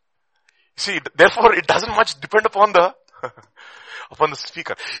 See, therefore it doesn't much depend upon the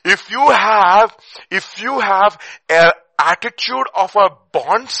speaker. If you have an attitude of a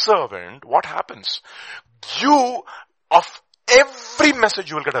bond servant, what happens? Of every message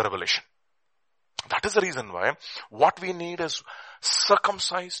you will get a revelation. That is the reason why what we need is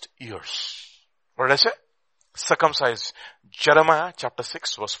circumcised ears. What did I say? Circumcised. Jeremiah chapter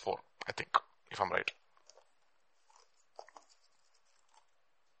 6 verse 4, I think, if I'm right.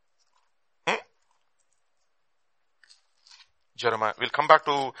 Jeremiah. We'll come back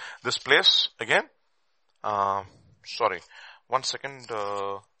to this place again. Sorry. 1 second.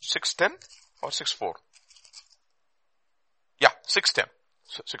 6:10 or 6:4? Yeah, 6:10.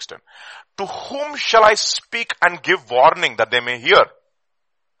 6:10. To whom shall I speak and give warning that they may hear?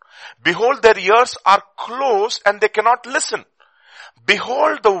 Behold, their ears are closed and they cannot listen.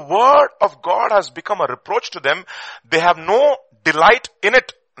 Behold, the word of God has become a reproach to them. They have no delight in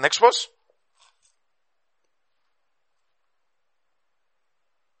it. Next verse.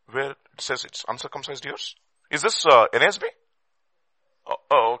 Where it says it's uncircumcised ears. Is this NASB?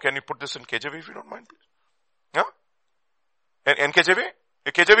 Oh, can you put this in KJV if you don't mind, please? Yeah? In KJV?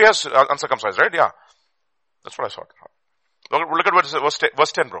 KJV has uncircumcised, right? Yeah. That's what I thought. Look at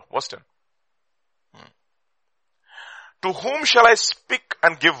verse 10, bro. Verse 10. To whom shall I speak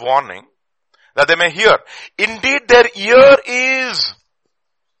and give warning that they may hear? Indeed, their ear is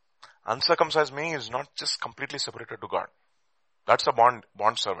uncircumcised, meaning is not just completely separated to God. That's a bond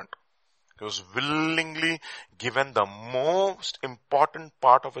servant. He was willingly given the most important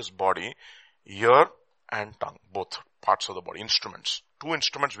part of his body, ear and tongue, both parts of the body, instruments. 2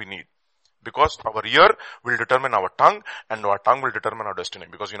 instruments we need. Because our ear will determine our tongue and our tongue will determine our destiny.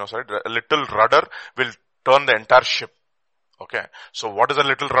 Because a little rudder will turn the entire ship. Okay. So what is a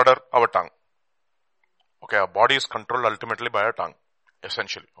little rudder? Our tongue. Okay. Our body is controlled ultimately by our tongue.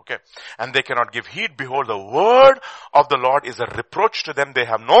 Essentially. Okay. And they cannot give heed. Behold, the word of the Lord is a reproach to them. They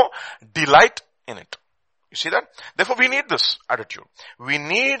have no delight in it. You see that? Therefore we need this attitude. We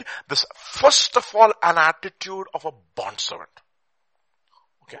need this, first of all, an attitude of a bondservant.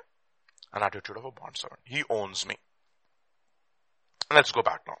 Okay? An attitude of a bondservant. He owns me. Let's go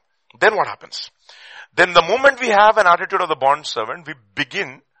back now. Then what happens? Then the moment we have an attitude of the bondservant, we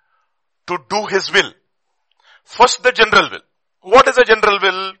begin to do his will. First the general will. What is a general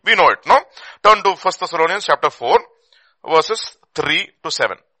will? We know it, no? Turn to 1 Thessalonians chapter 4, verses 3 to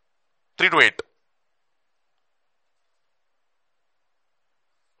 7. 3 to 8.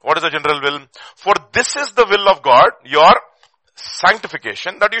 What is the general will? For this is the will of God, your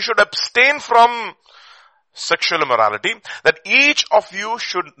sanctification, that you should abstain from sexual immorality, that each of you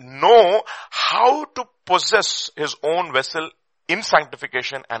should know how to possess his own vessel in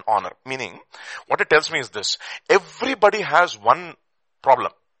sanctification and honor. Meaning, what it tells me is this: everybody has one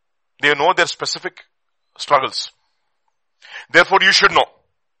problem. They know their specific struggles. Therefore, you should know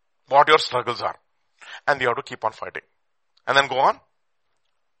what your struggles are. And you have to keep on fighting. And then go on.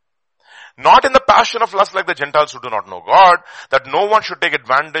 Not in the passion of lust like the Gentiles who do not know God, that no one should take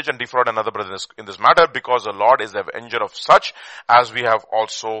advantage and defraud another brother in this matter, because the Lord is the avenger of such, as we have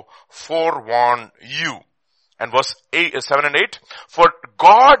also forewarned you. And verse 7 and 8, for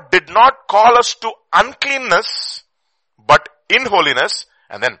God did not call us to uncleanness, but in holiness.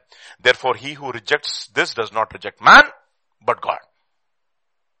 And then, therefore he who rejects this does not reject man, but God.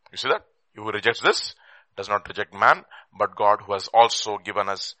 You see that? He who rejects this does not reject man, but God, who has also given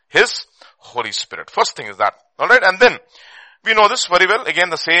us his Holy Spirit. First thing is that. Alright, and then we know this very well. Again,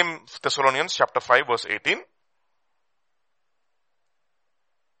 the same Thessalonians chapter 5 verse 18.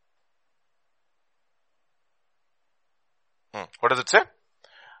 What does it say?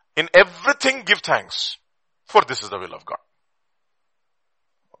 In everything give thanks, for this is the will of God.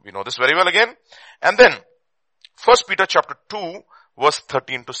 We know this very well again. And then, 1 Peter chapter 2 verse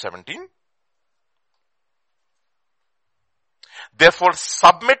 13 to 17. Therefore,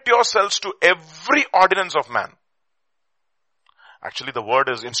 submit yourselves to every ordinance of man. Actually, the word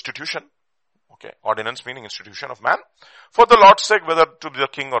is institution. Okay. Ordinance meaning institution of man. For the Lord's sake, whether to the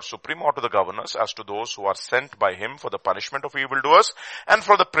king or supreme or to the governors, as to those who are sent by him for the punishment of evildoers and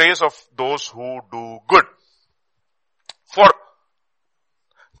for the praise of those who do good. For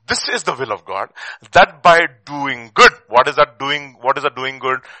this is the will of God, that by doing good, what is that doing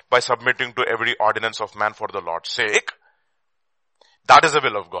good? By submitting to every ordinance of man for the Lord's sake. That is the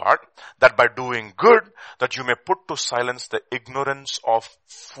will of God, that by doing good, that you may put to silence the ignorance of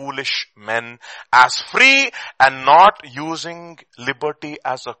foolish men, as free and not using liberty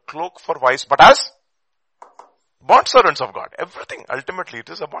as a cloak for vice, but as bondservants of God. Everything, ultimately, it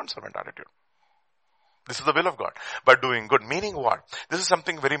is a bondservant attitude. This is the will of God. By doing good. Meaning what? This is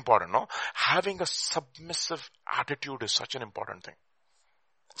something very important, no? Having a submissive attitude is such an important thing.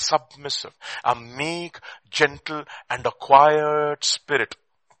 Submissive. A meek, gentle, and a quiet spirit.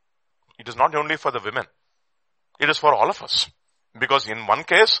 It is not only for the women. It is for all of us. Because in one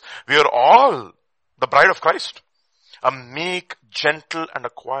case, we are all the bride of Christ. A meek, gentle, and a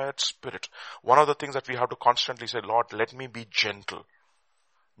quiet spirit. One of the things that we have to constantly say, Lord, let me be gentle.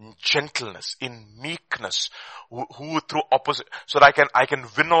 Gentleness, in meekness, who through opposite, so that I can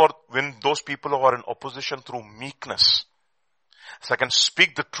win those people who are in opposition through meekness. So I can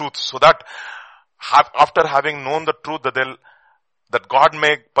speak the truth, so that after having known the truth, that God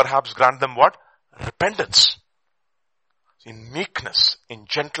may perhaps grant them what? Repentance. In meekness, in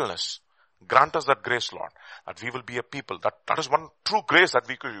gentleness. Grant us that grace, Lord, that we will be a people. That is one true grace that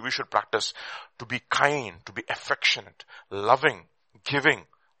we should practice. To be kind, to be affectionate, loving, giving.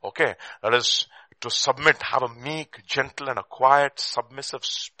 Okay, that is to submit, have a meek, gentle, and a quiet, submissive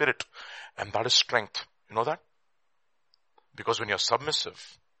spirit. And that is strength. You know that? Because when you're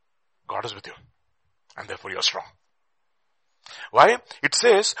submissive, God is with you. And therefore you're strong. Why? It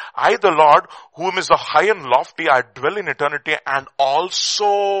says, I the Lord, whom is the high and lofty, I dwell in eternity, and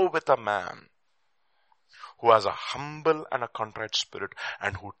also with a man who has a humble and a contrite spirit,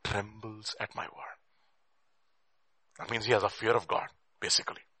 and who trembles at my word. That means he has a fear of God,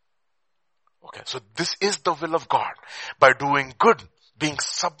 basically. Okay, so this is the will of God. By doing good, being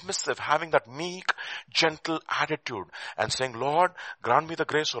submissive, having that meek, gentle attitude, and saying, Lord, grant me the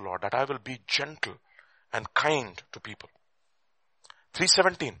grace, O Lord, that I will be gentle and kind to people.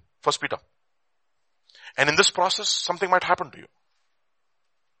 3:17, 1 Peter. And in this process, something might happen to you.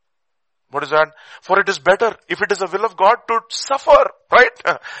 What is that? For it is better, if it is the will of God, to suffer, right?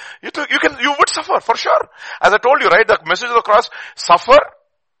 You would suffer, for sure. As I told you, right, the message of the cross, suffer,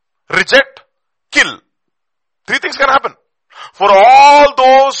 reject, kill. 3 things can happen. For all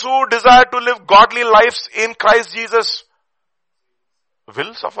those who desire to live godly lives in Christ Jesus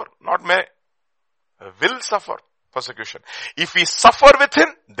will suffer, not may, will suffer persecution. If we suffer with him,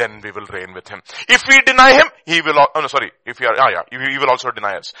 then we will reign with him. If we deny him, he will, he will also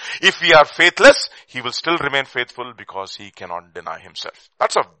deny us. If we are faithless, he will still remain faithful, because he cannot deny himself.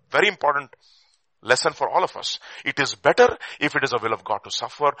 That's a very important lesson for all of us. It is better, if it is a will of God, to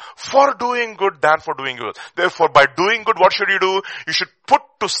suffer for doing good than for doing evil. Therefore, by doing good, what should you do? You should put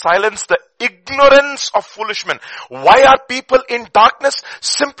to silence the ignorance of foolish men. Why are people in darkness?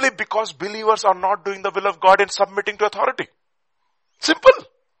 Simply because believers are not doing the will of God and submitting to authority. Simple.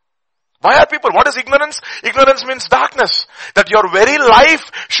 Why are people? What is ignorance? Ignorance means darkness. That your very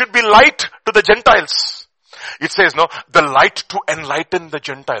life should be light to the Gentiles. It says, no, the light to enlighten the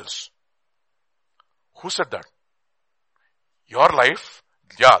Gentiles. Who said that? Your life,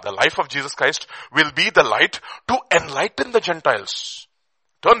 the life of Jesus Christ will be the light to enlighten the Gentiles.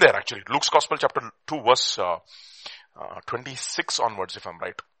 Turn there actually. Luke's Gospel chapter 2 verse 26 onwards if I'm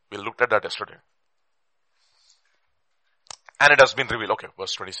right. We looked at that yesterday. And it has been revealed. Okay,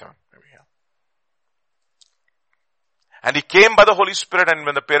 verse 27. Maybe, yeah. And he came by the Holy Spirit, and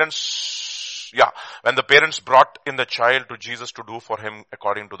when the parents brought in the child to Jesus to do for him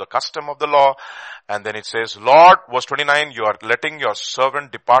according to the custom of the law. And then it says, Lord, verse 29, you are letting your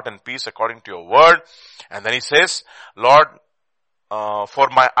servant depart in peace according to your word. And then he says, Lord, for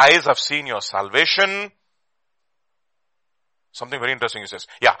my eyes have seen your salvation. Something very interesting he says.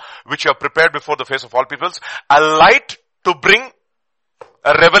 Which you have prepared before the face of all peoples. A light to bring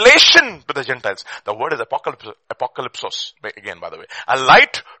a revelation to the Gentiles. The word is apocalypsos, again by the way. A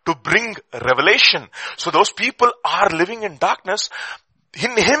light to bring revelation. So those people are living in darkness.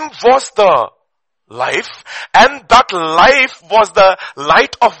 In him was the life, and that life was the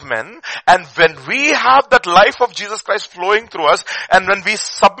light of men. And when we have that life of Jesus Christ flowing through us, and when we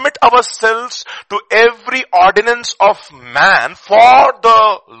submit ourselves to every ordinance of man for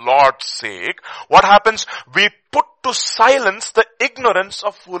the Lord's sake, what happens? We put to silence the ignorance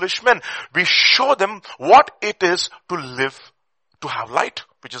of foolish men. We show them what it is to live, to have light,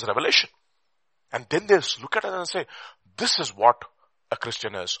 which is revelation. And then they look at it and say, this is what a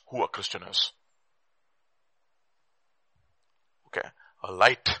Christian is, who a Christian is. Okay, a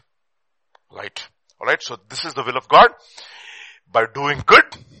light. Alright, so this is the will of God. By doing good,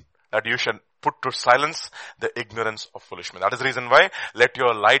 that you should put to silence the ignorance of foolish men. That is the reason why, let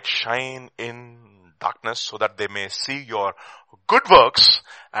your light shine in darkness so that they may see your good works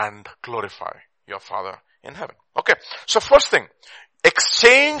and glorify your Father in heaven. Okay, so first thing,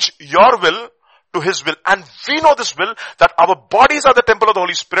 exchange your will to his will. And we know this will, that our bodies are the temple of the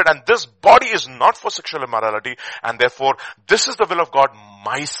Holy Spirit, and this body is not for sexual immorality, and therefore this is the will of God,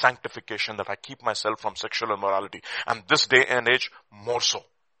 my sanctification, that I keep myself from sexual immorality. And this day and age, more so.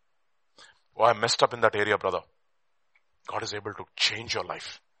 Oh, I messed up in that area, brother. God is able to change your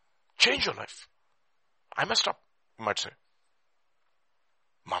life. Change your life. I messed up, you might say.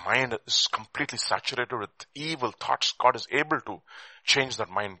 My mind is completely saturated with evil thoughts. God is able to change that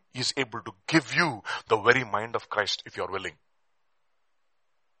mind. He is able to give you the very mind of Christ if you are willing.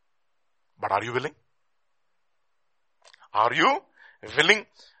 But are you willing? Are you willing?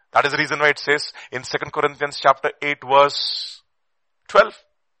 That is the reason why it says in 2 Corinthians chapter 8 verse 12.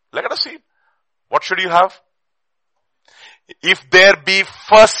 Let us see. What should you have? If there be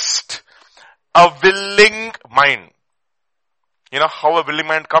first a willing mind. You know how a willing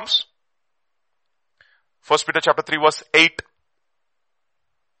mind comes? 1 Peter chapter 3 verse 8.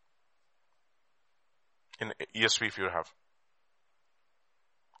 In ESV if you have.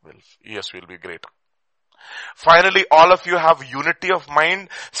 Well, ESV will be great. Finally, all of you have unity of mind,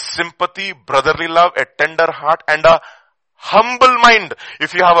 sympathy, brotherly love, a tender heart, and a humble mind.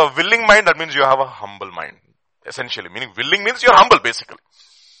 If you have a willing mind, that means you have a humble mind. Essentially, meaning willing means you're humble basically.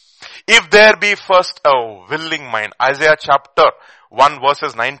 If there be first a willing mind. Isaiah chapter 1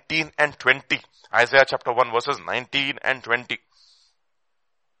 verses 19 and 20. Isaiah chapter 1 verses 19 and 20.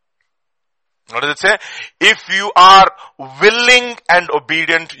 What does it say? If you are willing and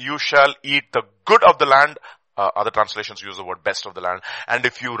obedient, you shall eat the good of the land. Other translations use the word best of the land. And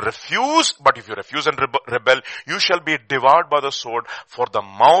if you refuse and rebel, you shall be devoured by the sword, for the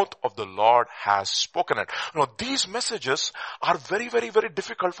mouth of the Lord has spoken it. Now, these messages are very, very, very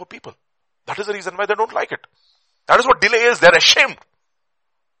difficult for people. That is the reason why they don't like it. That is what delay is. They're ashamed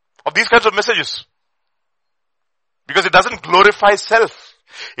of these kinds of messages. Because it doesn't glorify self.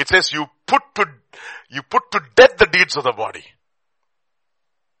 It says you put to death the deeds of the body.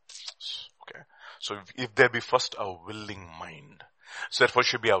 Okay. So if there be first a willing mind. So therefore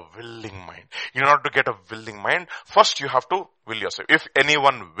should be a willing mind. In order to get a willing mind, first you have to will yourself. If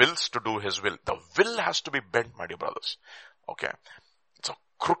anyone wills to do his will, the will has to be bent, my dear brothers. Okay. It's a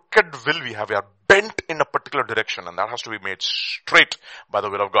crooked will we have. We are bent in a particular direction, and that has to be made straight by the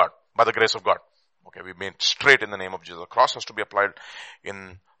will of God, by the grace of God. Okay, we made straight in the name of Jesus. The cross has to be applied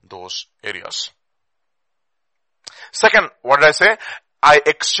in those areas. Second, what did I say? I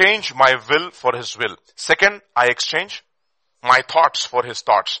exchange my will for his will. Second, I exchange my thoughts for his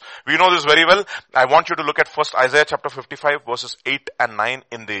thoughts. We know this very well. I want you to look at first Isaiah chapter 55 verses 8 and 9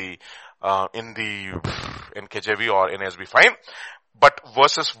 in KJV or NASB, fine. But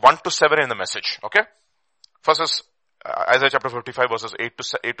verses 1 to 7 in the Message. Okay? First is Isaiah chapter 55 verses 8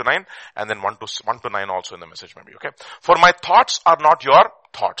 to 9, and then 1 to 9 also in the message maybe, okay? For my thoughts are not your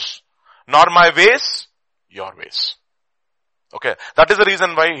thoughts, nor my ways your ways. Okay, that is the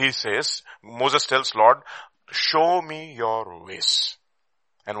reason why he says, Moses tells Lord, show me your ways.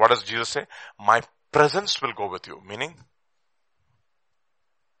 And what does Jesus say? My presence will go with you, meaning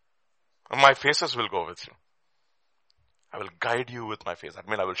my faces will go with you. I will guide you with my face. That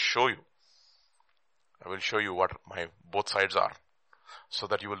means I will show you. I will show you what my both sides are, so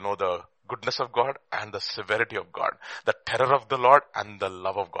that you will know the goodness of God and the severity of God, the terror of the Lord and the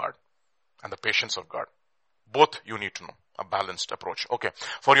love of God, and the patience of God. Both you need to know. A balanced approach. Okay.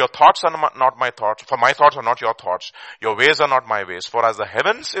 For your thoughts are not my thoughts. For my thoughts are not your thoughts. Your ways are not my ways. For as the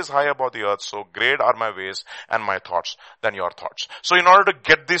heavens is high above the earth, so great are my ways and my thoughts than your thoughts. So in order to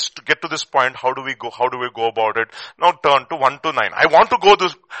get to this point, how do we go about it? Now turn to 1 to 9. I want to go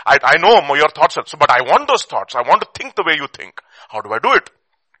this, I know your thoughts, but I want those thoughts. I want to think the way you think. How do I do it?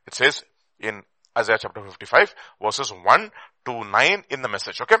 It says in Isaiah chapter 55 verses 1 to 9 in the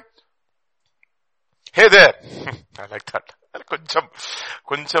message. Okay. Hey there. I like that.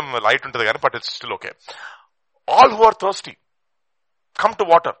 Koncham light unto the garden, but it's still okay. All who are thirsty, come to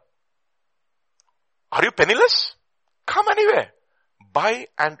water. Are you penniless? Come anyway. Buy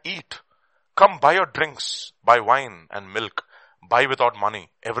and eat. Come buy your drinks. Buy wine and milk. Buy without money.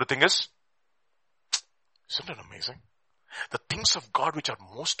 Everything is. Isn't it amazing? The things of God which are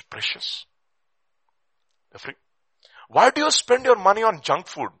most precious, they're free. Why do you spend your money on junk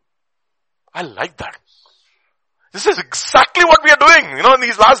food? I like that. This is exactly what we are doing, in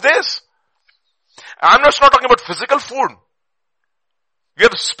these last days. I'm just not talking about physical food. We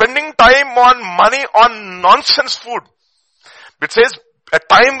are spending time on money on nonsense food. It says a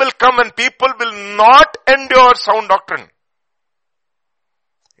time will come when people will not endure sound doctrine.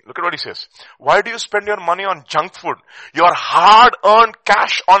 Look at what he says. Why do you spend your money on junk food? Your hard-earned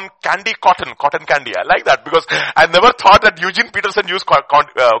cash on cotton candy. I like that because I never thought that Eugene Peterson used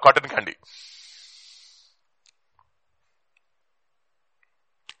cotton candy.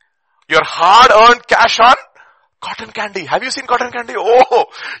 Your hard-earned cash on cotton candy. Have you seen cotton candy? Oh,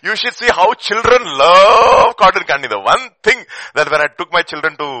 you should see how children love cotton candy. The one thing that when I took my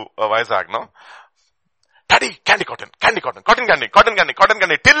children to Vizag, Daddy, cotton candy,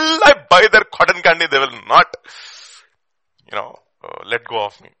 till I buy their cotton candy, they will not, let go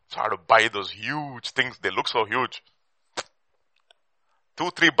of me. So I had to buy those huge things. They look so huge.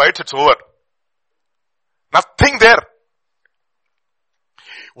 2-3 bites, it's over. Nothing there.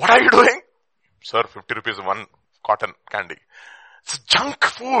 What are you doing? Sir, 50 rupees one cotton candy. It's junk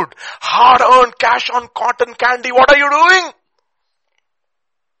food. Hard-earned cash on cotton candy. What are you doing?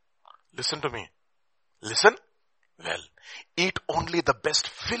 Listen to me. Listen well. Eat only the best.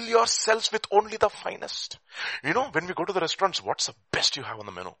 Fill yourselves with only the finest. When we go to the restaurants, what's the best you have on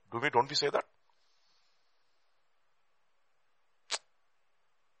the menu? Don't we say that?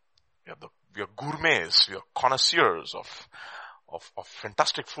 We are gourmets. We are connoisseurs of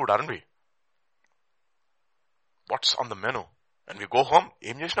fantastic food, aren't we? What's on the menu? And we go home.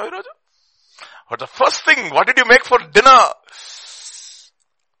 Em chesnavu ee roju? But the first thing, what did you make for dinner?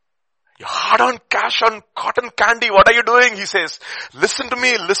 Your hard-earned cash on cotton candy. What are you doing? He says, listen to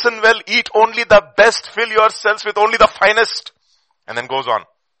me, listen well, eat only the best, fill yourselves with only the finest. And then goes on.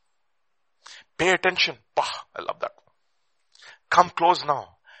 Pay attention. I love that. Come close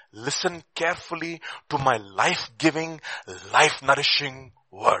now. Listen carefully to my life-giving, life-nourishing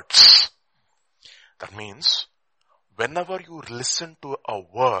words. That means, whenever you listen to a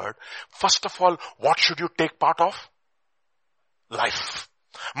word, first of all, what should you take part of? Life.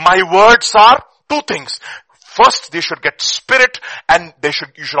 My words are 2 things. First, they should get spirit, and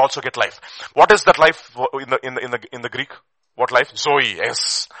you should also get life. What is that life in the Greek? What life? Zoe,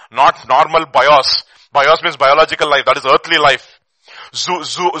 yes. Not normal bios. Bios means biological life. That is earthly life.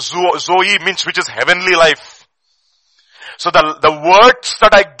 Zoe means which is heavenly life. So the words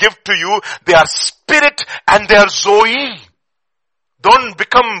that I give to you, they are spirit and they are Zoe. Don't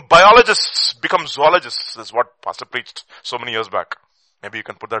become biologists, become zoologists. That's what Pastor preached so many years back. Maybe you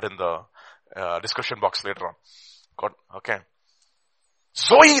can put that in the discussion box later on. God, okay.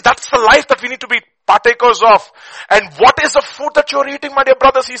 Zoe, that's the life that we need to be partakers of. And what is the food that you're eating, my dear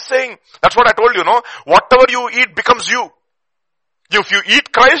brothers? He's saying, that's what I told you, whatever you eat becomes you. If you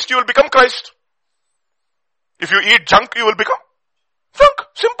eat Christ, you will become Christ. If you eat junk, you will become junk.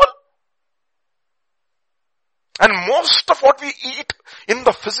 Simple. And most of what we eat in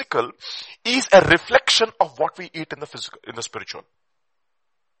the physical is a reflection of what we eat in the spiritual.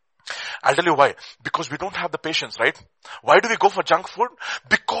 I'll tell you why. Because we don't have the patience, right? Why do we go for junk food?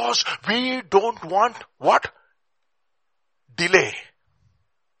 Because we don't want what? delay.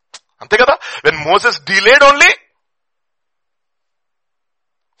 Ante kada? When Moses delayed only,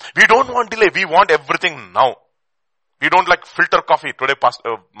 we don't want delay. We want everything now. We don't like filter coffee. Today,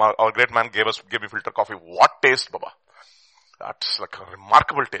 our great man gave me filter coffee. What taste, Baba? That's like a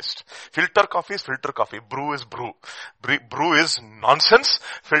remarkable taste. Filter coffee is filter coffee. Brew is brew. Brew is nonsense.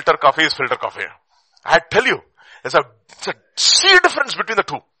 Filter coffee is filter coffee. I tell you, it's a sheer difference between the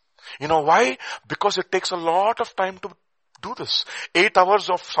two. You know why? Because it takes a lot of time to do this. 8 hours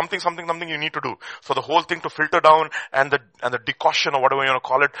of something you need to do for the whole thing to filter down and the decoction or whatever you want to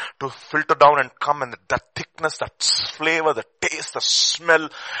call it to filter down and come, and that thickness, that flavor, the taste, the smell,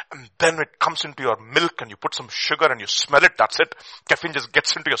 and then it comes into your milk and you put some sugar and you smell it. That's it. Caffeine just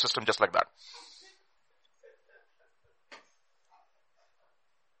gets into your system just like that.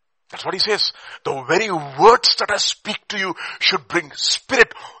 That's what he says. The very words that I speak to you should bring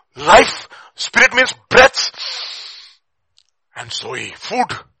spirit, life. Spirit means breath. And Zoe, food.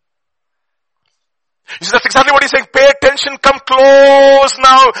 You see, that's exactly what he's saying. Pay attention, come close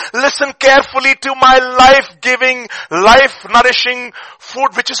now. Listen carefully to my life-giving, life-nourishing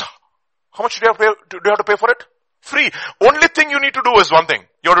food, which is, how much do you have to pay for it? Free. Only thing you need to do is one thing.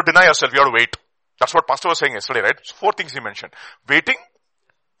 You have to deny yourself. You have to wait. That's what Pastor was saying yesterday, right? So 4 things he mentioned. Waiting,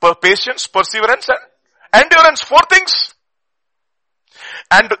 patience, perseverance, and endurance. 4 things.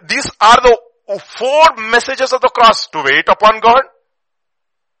 And these are the 4 messages of the cross. To wait upon God,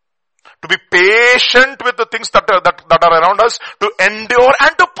 to be patient with the things that are around us, to endure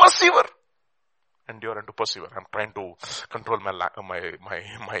and to persevere. Endure and to persevere. I'm trying to control my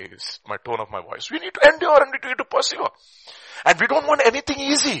tone of my voice. We need to endure and we need to persevere. And we don't want anything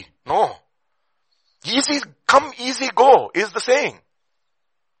easy. No. Easy come, easy go is the saying.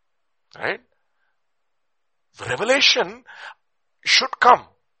 Right? The revelation should come.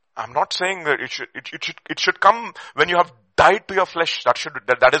 I'm not saying that it should come when you have died to your flesh.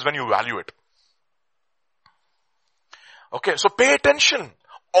 That is when you value it. Okay, so pay attention.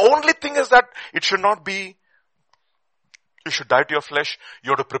 Only thing is that it should not be, you should die to your flesh.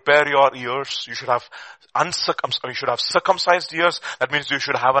 You have to prepare your ears. You should have circumcised ears. That means you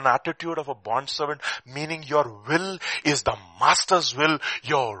should have an attitude of a bondservant, meaning your will is the master's will.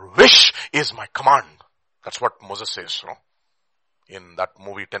 Your wish is my command. That's what Moses says, in that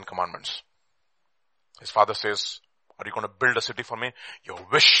movie, 10 Commandments. His father says, are you going to build a city for me? Your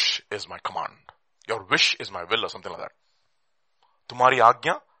wish is my command. Your wish is my will, or something like that. Tumhari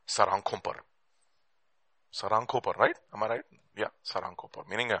aagya, sar aankhon par. Sar aankhon par, right? Am I right? Yeah, sar aankhon par.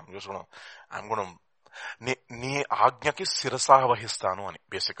 Meaning I'm gonna, nee aagya ki sirasa vahistanu ani,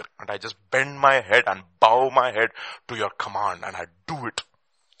 basically. And I just bend my head and bow my head to your command and I do it.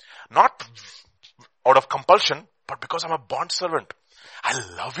 Not out of compulsion, but because I'm a bond servant. I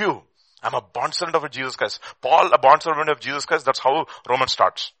love you. I'm a bondservant of Jesus Christ. Paul, a bondservant of Jesus Christ. That's how Romans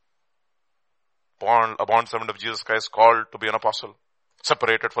starts. Paul, a bondservant of Jesus Christ, called to be an apostle,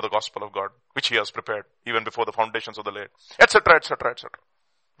 separated for the gospel of God, which he has prepared even before the foundations of the laid, etc., etc., etc.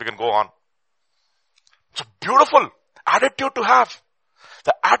 We can go on. It's a beautiful attitude to have.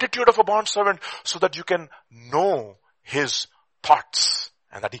 The attitude of a bondservant, so that you can know his thoughts.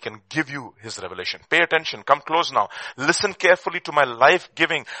 And that he can give you his revelation. Pay attention. Come close now. Listen carefully to my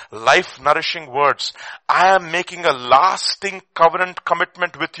life-giving, life-nourishing words. I am making a lasting covenant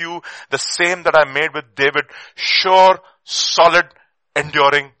commitment with you, the same that I made with David. Sure, solid,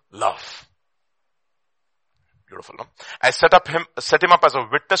 enduring love. Beautiful, no? I set him up as a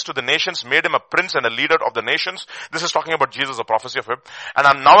witness to the nations, made him a prince and a leader of the nations. This is talking about Jesus, a prophecy of him. And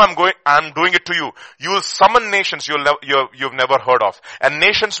I'm doing it to you. You will summon nations you've never heard of. And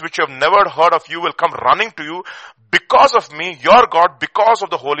nations which you have never heard of, you will come running to you because of me, your God, because of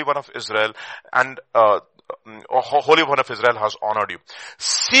the Holy One of Israel. And, Holy One of Israel has honored you.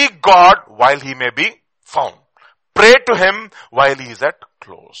 Seek God while he may be found. Pray to him while he is at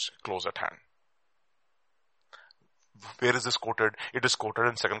close at hand. Where is this quoted? It is quoted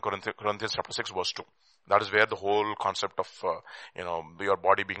in 2 Corinthians chapter 6 verse 2. That is where the whole concept of, your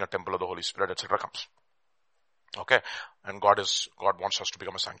body being a temple of the Holy Spirit, etc. comes. Okay. And God wants us to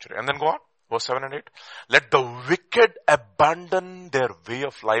become a sanctuary. And then go on. Verse 7 and 8. Let the wicked abandon their way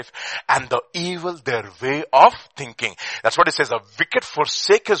of life and the evil their way of thinking. That's what it says. A wicked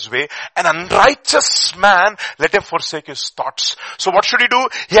forsake his way. An unrighteous man, let him forsake his thoughts. So what should he do?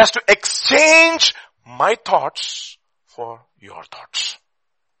 He has to exchange my thoughts for your thoughts.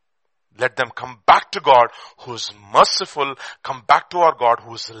 Let them come back to God who is merciful. Come back to our God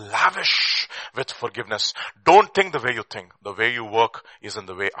who is lavish with forgiveness. Don't think the way you think. The way you work is in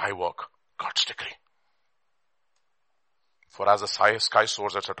the way I work. God's decree. For as the sky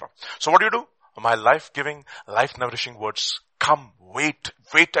soars, etc. So what do? My life-giving, life-nourishing words come, wait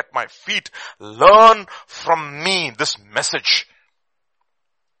at my feet. Learn from me this message.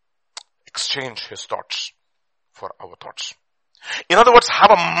 Exchange his thoughts for our thoughts. In other words,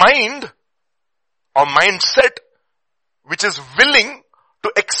 have a mind or mindset which is willing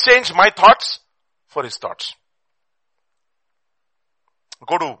to exchange my thoughts for his thoughts.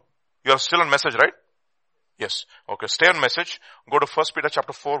 You're still on message, right? Yes. Okay, stay on message. Go to 1 Peter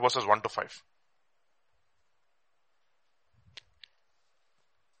chapter 4 verses 1 to 5.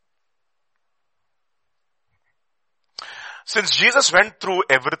 Since Jesus went through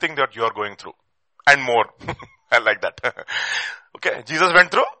everything that you're going through and more. I like that. Okay, Jesus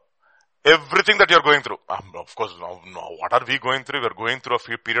went through everything that you're going through. Of course, no, what are we going through? We're going through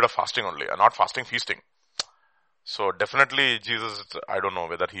a period of fasting only, not fasting, feasting. So definitely Jesus, I don't know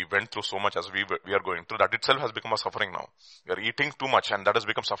whether he went through so much as we are going through. That itself has become a suffering now. We are eating too much and that has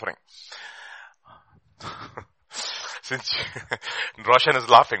become suffering. Since Roshan is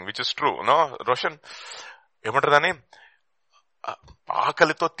laughing, which is true. No, Roshan, ఏమంటారని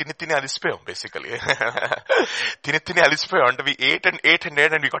ఆకలితో తిని అలిసిపోయాం basically. తిని అలిసిపోయాం అంటే we ate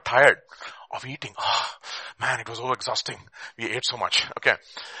and we got tired of eating. Oh, man, it was so exhausting. We ate so much. Okay.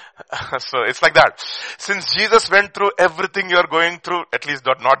 So it's like that. Since Jesus went through everything you're going through, at least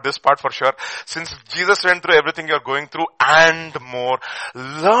not this part for sure. Since Jesus went through everything you're going through and more,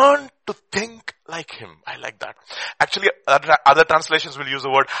 learn to think like him. I like that. Actually, other translations will use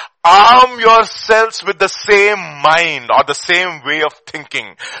the word, arm yourselves with the same mind or the same way of thinking.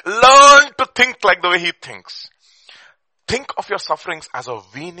 Learn to think like the way he thinks. Think of your sufferings as a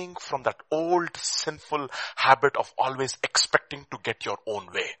weaning from that old sinful habit of always expecting to get your own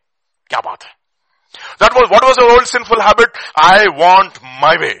way. Kya baat hai? What was your old sinful habit? I want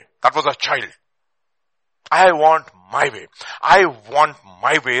my way. That was a child. I want my way. I want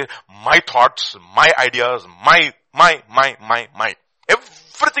my way, my thoughts, my ideas, my.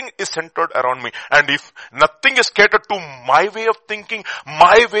 Everything is centered around me. And if nothing is catered to my way of thinking,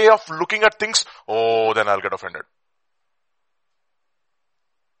 my way of looking at things, then I'll get offended.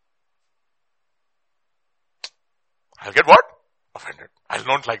 I'll get what? Offended. I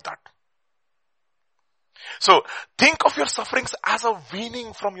don't like that. So, think of your sufferings as a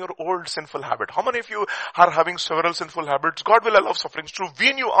weaning from your old sinful habit. How many of you are having several sinful habits? God will allow sufferings to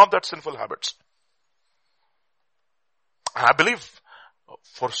wean you of that sinful habits. And I believe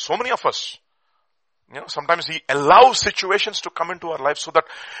for so many of us, sometimes he allows situations to come into our lives so that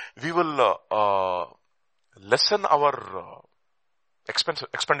we will lessen our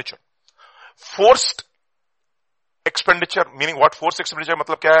expenditure. Forced expenditure, meaning what? Forced expenditure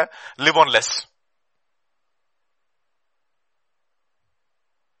matlab kya hai? Live on less.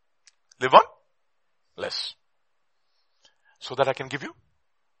 Live on less. So that I can give you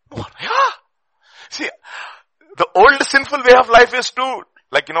more. Yeah. See, the old sinful way of life is to,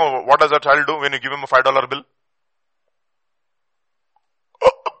 what does a child do when you give him a $5 bill?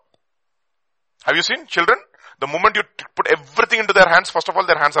 Have you seen children? The moment you put everything into their hands, first of all,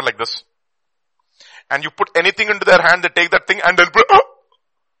 their hands are like this. And you put anything into their hand, they take that thing and they'll put,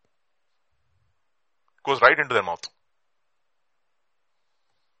 goes right into their mouth.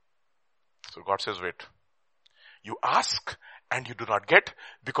 So God says, wait. You ask and you do not get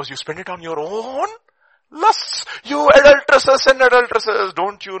because you spend it on your own lusts. You adulteresses and adulteresses,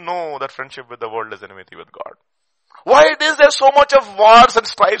 don't you know that friendship with the world is enmity with God? Why is there so much of wars and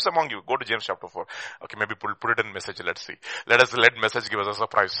strifes among you? Go to James chapter 4. Okay, maybe put it in message. Let's see. Let message give us a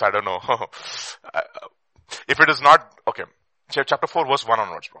surprise. I don't know. If it is not, okay. Chapter 4 verse 1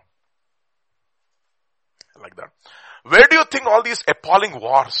 onwards, bro. Like that. Where do you think all these appalling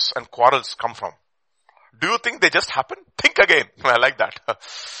wars and quarrels come from? Do you think they just happen? Think again. I like that.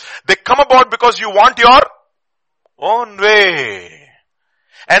 They come about because you want your own way.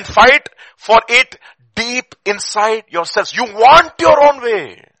 And fight for it deep inside yourselves. You want your own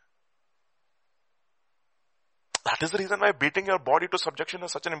way. That is the reason why beating your body to subjection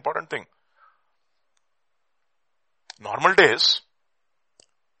is such an important thing. Normal days,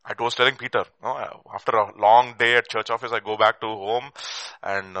 I was telling Peter, after a long day at church office, I go back to home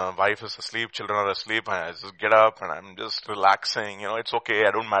and wife is asleep, children are asleep, and I just get up and I'm just relaxing. It's okay.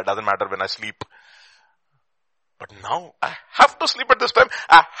 Doesn't matter when I sleep. But now I have to sleep at this time.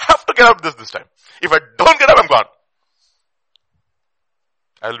 I have to get up this time. If I don't get up, I'm gone.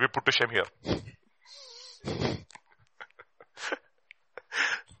 I will be put to shame here.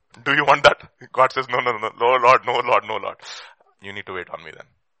 Do you want that? God says, no, Lord, no, Lord. You need to wait on me then.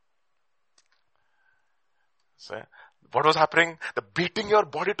 So, what was happening? The beating your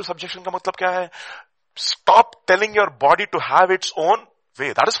body to subjection ka matlab kya hai? Stop telling your body to have its own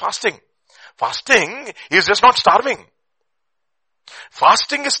way. That is fasting. Fasting is just not starving.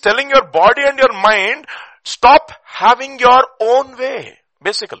 Fasting is telling your body and your mind, stop having your own way.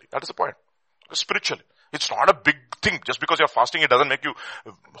 Basically, that is the point. Spiritually. It's not a big thing. Just because you're fasting, it doesn't make you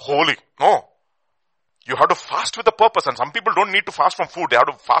holy. No. You have to fast with a purpose, and some people don't need to fast from food. They have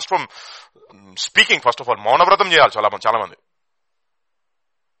to fast from speaking, first of all. Maunavratam cheyali chala mandi.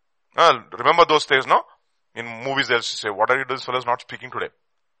 Remember those days, no? In movies they'll say, what are you doing? This fellow is not speaking today.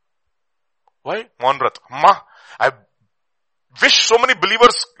 Why? Maunavrat. Amma, I wish so many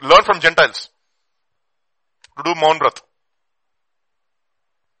believers learn from Gentiles to do Maunavrat.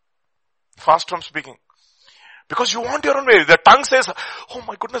 Fast from speaking. Because you want your own way. The tongue says, oh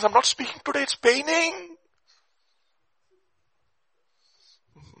my goodness, I'm not speaking today, it's paining.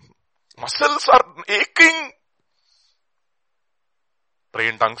 Muscles are aching. Pray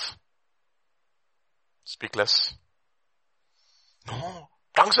in tongues. Speak less. No.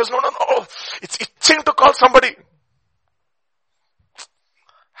 Tongue says, no. It's itching to call somebody.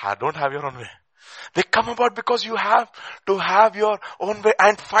 Don't have your own way. They come about because you have to have your own way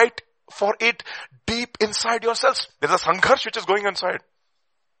and fight for it deep inside yourselves. There's a sangharsh which is going inside.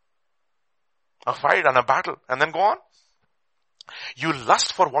 A fight and a battle. And then go on. You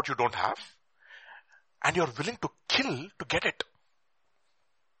lust for what you don't have. And you're willing to kill to get it.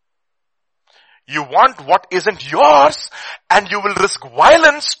 You want what isn't yours. And you will risk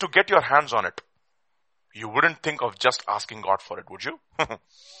violence to get your hands on it. You wouldn't think of just asking God for it, would you?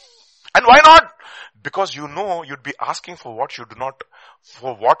 And why not? Because you know you'd be asking for what you do not,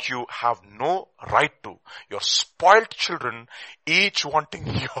 for what you have no right to. Your spoiled children, each wanting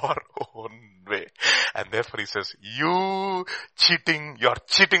your own way. And therefore he says, you're cheating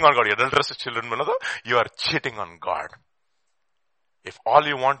on God. Adulterous children, you are cheating on God. If all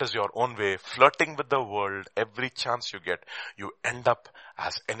you want is your own way, flirting with the world, every chance you get, you end up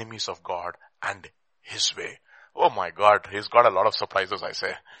as enemies of God and His way. Oh my God, He's got a lot of surprises, I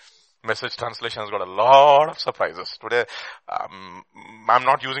say. Message translation has got a lot of surprises. Today, I'm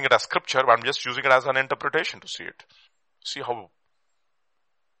not using it as scripture, but I'm just using it as an interpretation to see it. See how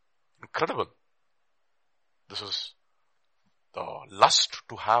incredible. This is the lust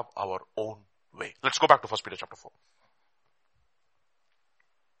to have our own way. Let's go back to 1 Peter chapter 4.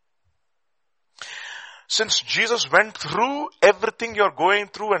 Since Jesus went through everything you're going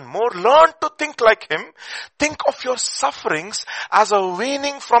through and more, learn to think like Him. Think of your sufferings as a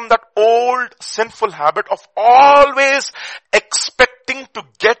weaning from that old sinful habit of always expecting to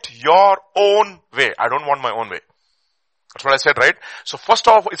get your own way. I don't want my own way. That's what I said, right? So first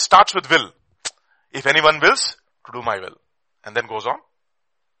off, it starts with will. If anyone wills, to do my will. And then goes on.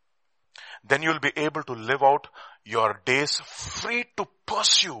 Then you'll be able to live out your days free to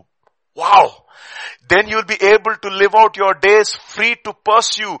pursue. Wow. Then you'll be able to live out your days free to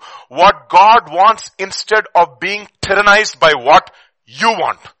pursue what God wants instead of being tyrannized by what you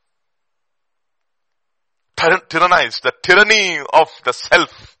want. Tyrannized, the tyranny of the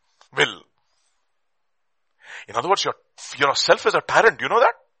self-will. In other words, your self is a tyrant. Do you know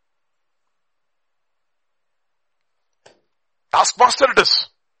that? Taskmaster it is.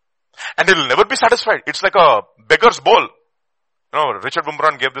 And it will never be satisfied. It's like a beggar's bowl. You know, Richard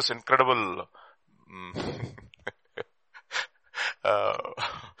Wurmbrand gave this incredible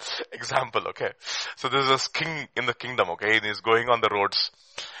example, okay. So there's this king in the kingdom, okay, and he's going on the roads.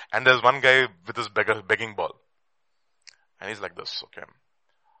 And there's one guy with his begging ball. And he's like this, okay.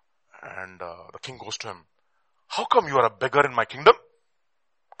 And the king goes to him, how come you are a beggar in my kingdom?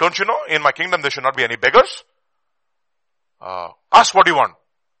 Don't you know, in my kingdom there should not be any beggars? Ask what you want.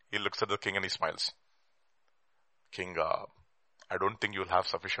 He looks at the king and he smiles. King, I don't think you'll have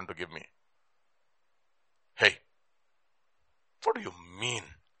sufficient to give me. Hey, what do you mean?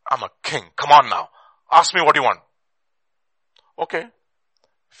 I'm a king. Come on now. Ask me what you want. Okay.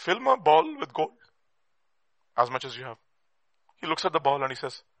 Fill my ball with gold. As much as you have. He looks at the ball and he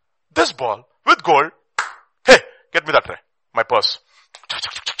says, this ball with gold. Hey, get me that tray. My purse.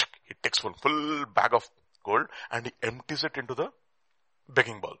 He takes full bag of gold and he empties it into the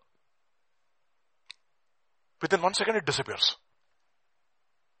begging ball. Within 1 second it disappears.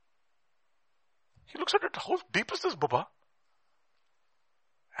 He looks at it, how deep is this, Baba?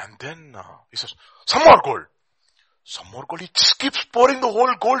 And then he says, some more gold. Some more gold. He just keeps pouring the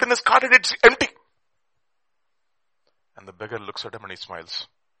whole gold in his cart and it's empty. And the beggar looks at him and he smiles.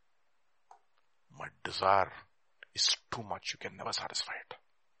 My desire is too much. You can never satisfy it.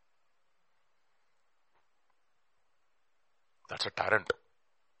 That's a tyrant.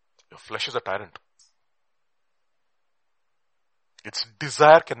 Your flesh is a tyrant. Its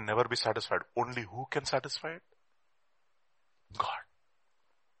desire can never be satisfied. Only who can satisfy it? God.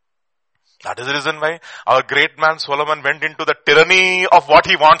 That is the reason why our great man Solomon went into the tyranny of what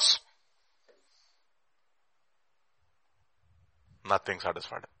he wants. Nothing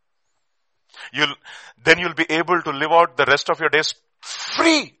satisfied him. Then you'll be able to live out the rest of your days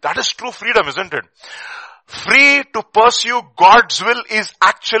free. That is true freedom, isn't it? Free to pursue God's will is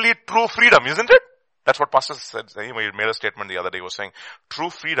actually true freedom, isn't it? That's what Pastor said. He made a statement the other day. He was saying, true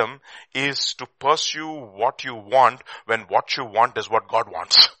freedom is to pursue what you want when what you want is what God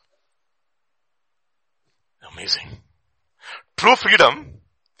wants. Amazing. True freedom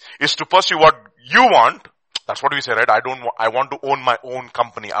is to pursue what you want. That's what we say, right? I want to own my own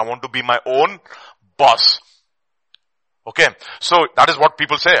company. I want to be my own boss. Okay. So that is what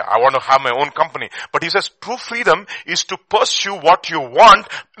people say. I want to have my own company. But he says true freedom is to pursue what you want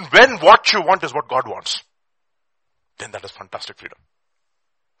when what you want is what God wants. Then that is fantastic freedom.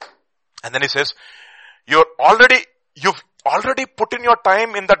 And then he says, you've already put in your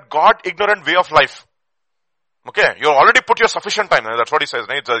time in that God ignorant way of life. Okay, you already put your sufficient time. That's what he says,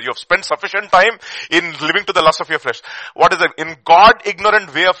 right? You have spent sufficient time in living to the lust of your flesh. What is it? In God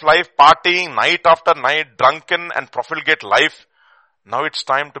ignorant way of life, partying night after night, drunken and profligate life. Now it's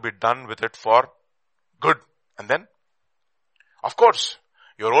time to be done with it for good. And then, of course,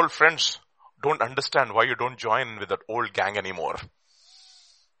 your old friends don't understand why you don't join with that old gang anymore.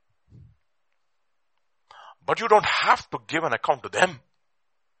 But you don't have to give an account to them.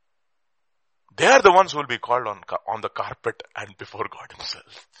 They are the ones who will be called on the carpet and before God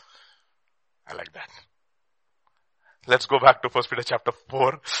himself. I like that. Let's go back to 1 Peter chapter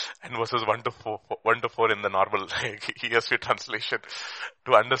 4 and verses 1 to 4 in the normal ESV translation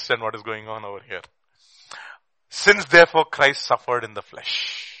to understand what is going on over here. Since therefore Christ suffered in the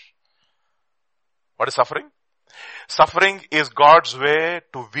flesh. What is suffering? Suffering is God's way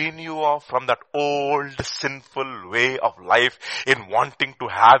to wean you off from that old sinful way of life in wanting to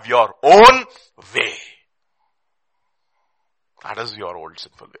have your own way. That is your old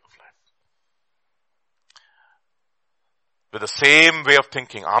sinful way of life. With the same way of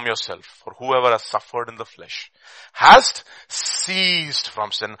thinking, arm yourself, for whoever has suffered in the flesh has ceased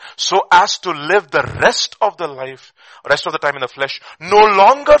from sin so as to live the rest of the time in the flesh, no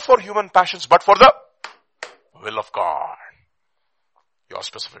longer for human passions, but for the will of God. Your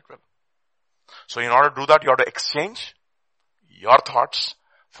specific will. So in order to do that, you have to exchange your thoughts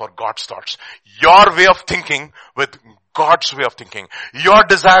for God's thoughts. Your way of thinking with God's way of thinking. Your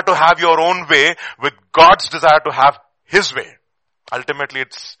desire to have your own way with God's desire to have His way. Ultimately,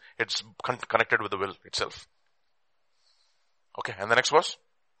 it's connected with the will itself. Okay, and the next verse.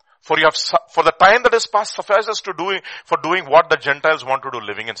 For the time that is past suffices for doing what the Gentiles want to do,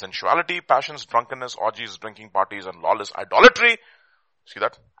 living in sensuality, passions, drunkenness, orgies, drinking parties, and lawless idolatry. See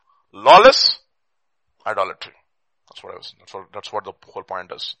that? Lawless idolatry. That's what the whole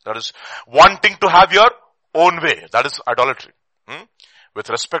point is. That is wanting to have your own way. That is idolatry. With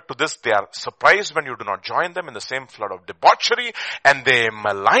respect to this, they are surprised when you do not join them in the same flood of debauchery, and they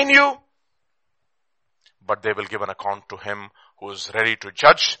malign you. But they will give an account to him who is ready to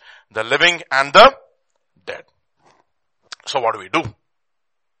judge the living and the dead. So what do?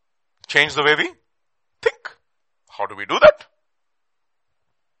 Change the way we think. How do we do that?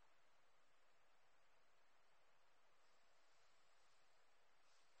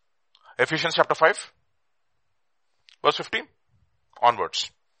 Ephesians chapter 5, verse 15 onwards.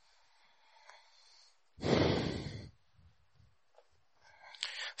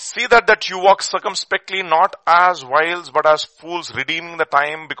 See that you walk circumspectly, not as wiles, but as fools, redeeming the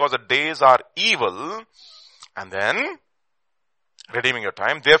time because the days are evil. And then, redeeming your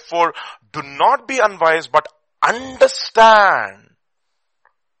time. Therefore, do not be unwise, but understand.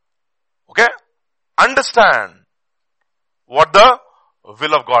 Okay? Understand what the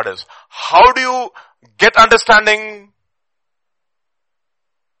will of God is. How do you get understanding?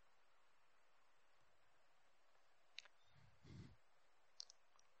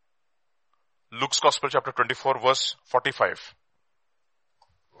 Luke's Gospel chapter 24 verse 45.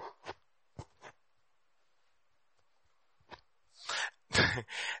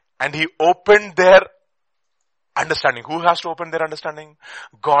 And he opened their understanding. Who has to open their understanding?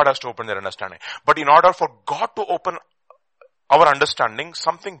 God has to open their understanding. But in order for God to open our understanding,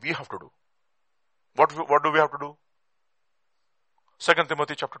 something we have to do. What do we have to do? 2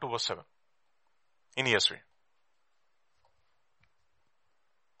 Timothy chapter 2 verse 7. In ESV.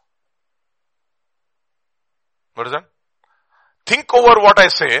 What is that? Think over what I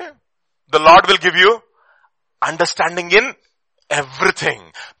say. The Lord will give you understanding in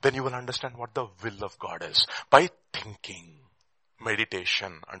everything. Then you will understand what the will of God is. By thinking.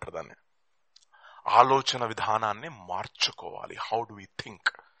 Meditation అంటారు. ఆలోచన విధానాన్ని మార్చుకోవాలి. How do we think?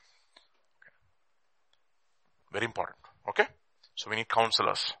 Very important. Okay. So we need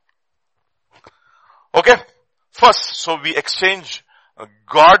counselors. Okay. First, so we exchange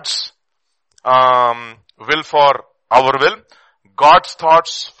God's will for our will, God's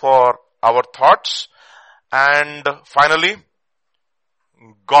thoughts for our thoughts, and finally,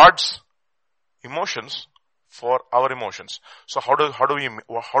 God's emotions for our emotions. So how do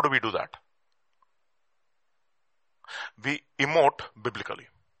we do that? We emote biblically.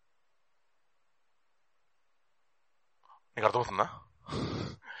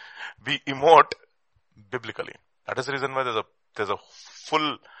 We emote biblically. That is the reason why there's a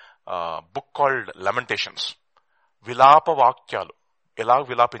full book called Lamentations. Vilapa Vakyalu. ఎలా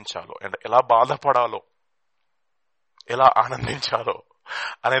విలాపించాలో and ఎలా బాధపడాలో ఎలా ఆనందించాలో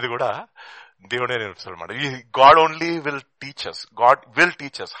అనేది కూడా దేవుడే నేర్పిస్తాడు అన్నమాట. God only will teach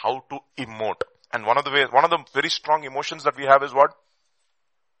us how to emote. And one of the very strong emotions that we have is what?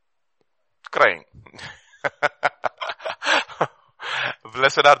 Crying.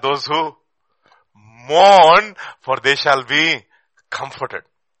 Blessed are those who mourn, for they shall be comforted.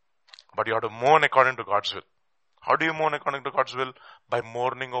 But you have to mourn according to God's will. How do you mourn according to God's will? By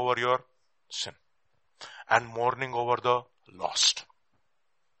mourning over your sin and mourning over the lost.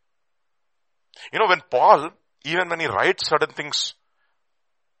 You know, when Paul, even when he writes certain things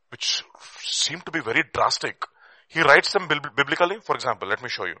which seem to be very drastic, he writes them biblically. For example, let me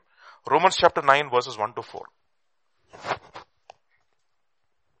show you. Romans chapter 9 verses 1 to 4.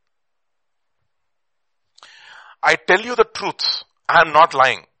 I tell you the truth, I am not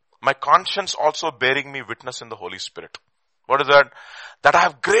lying. My conscience also bearing me witness in the Holy Spirit. What is that? That I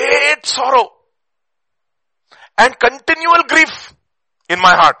have great sorrow and continual grief in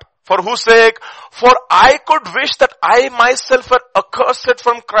my heart. For whose sake? For I could wish that I myself were accursed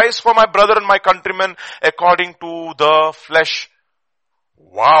from Christ for my brother and my countrymen according to the flesh.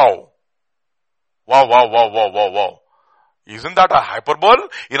 Wow. Wow. Isn't that a hyperbole?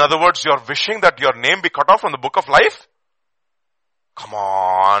 In other words, you're wishing that your name be cut off from the book of life? Come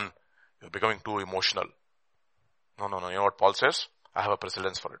on. You're becoming too emotional. No. You know what Paul says? I have a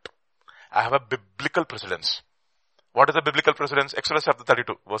precedence for it. I have a biblical precedence. What is the biblical precedence? Exodus chapter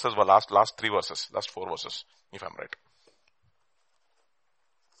 32 verses, last 3 verses, last 4 verses, if I'm right.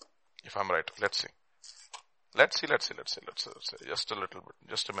 If I'm right, let's see. Let's see. Just a little bit.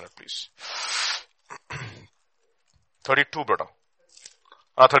 Just a minute, please. 32, brother.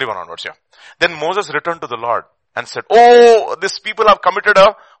 31 onwards, yeah. Then Moses returned to the Lord and said, oh, these people have committed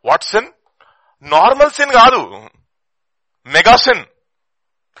a, what sin? Normal sin gaadu. Mega sin.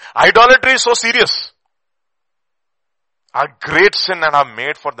 Idolatry is so serious. A great sin, and have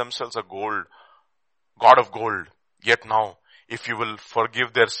made for themselves a God of gold. Yet now, if you will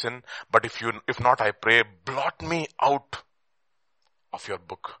forgive their sin, but if not, I pray, blot me out of your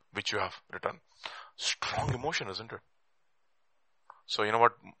book, which you have written. Strong emotion, isn't it? So you know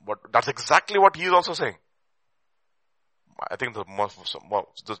what, that's exactly what he is also saying. I think the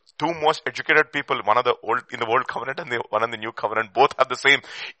two most educated people, one of the in the old covenant and the one in the new covenant, both have the same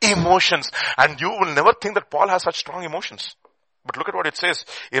emotions. And you will never think that Paul has such strong emotions. But look at what it says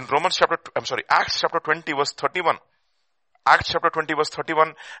in Acts chapter 20 verse 31. Acts chapter 20 verse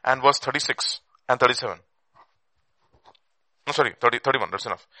 31 and verse 36 and 37. No, 31, that's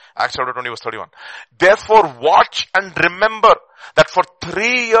enough. Acts chapter 20 verse 31. Therefore watch and remember that for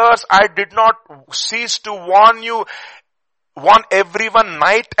 3 years I did not cease to warn everyone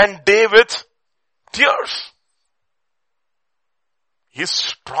night and day with tears. His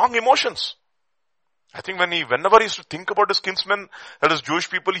strong emotions. I think whenever he used to think about his kinsmen, that is Jewish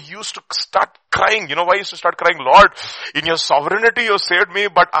people, he used to start crying. You know why he used to start crying? Lord, in your sovereignty you saved me,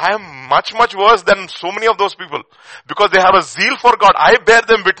 but I am much, much worse than so many of those people. Because they have a zeal for God. I bear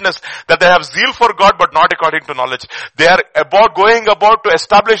them witness that they have zeal for God, but not according to knowledge. They are going about to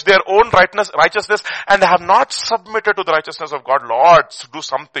establish their own righteousness, and they have not submitted to the righteousness of God. Lord, do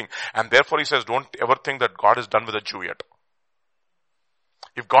something. And therefore he says, don't ever think that God is done with a Jew yet.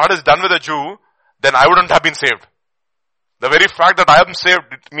 If God is done with a Jew, then I wouldn't have been saved. The very fact that I am saved,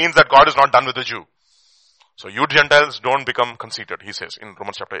 it means that God is not done with the Jew. So you Gentiles don't become conceited, he says in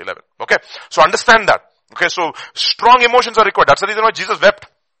Romans chapter 11. Okay. So understand that. Okay. So strong emotions are required. That's the reason why Jesus wept.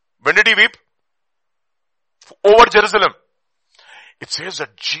 When did he weep? Over Jerusalem. It says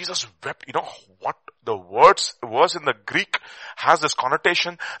that Jesus wept. You know what the words in the Greek has this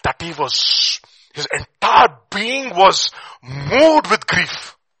connotation that his entire being was moved with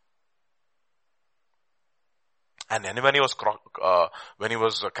grief. And then when he was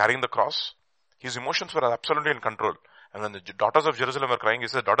carrying the cross, his emotions were absolutely in control. And when the daughters of Jerusalem were crying, he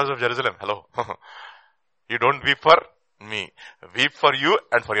said, daughters of Jerusalem, hello. You don't weep for me. Weep for you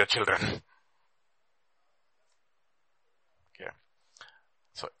and for your children.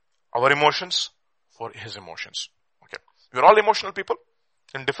 our emotions for his emotions. Okay. We're all emotional people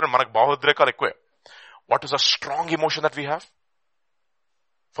in different, manak bhavadreka ekwe. What is a strong emotion that we have?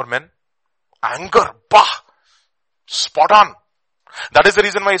 For men? Anger. Bah! Spot on. That is the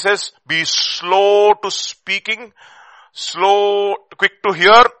reason why he says, be slow to speaking, quick to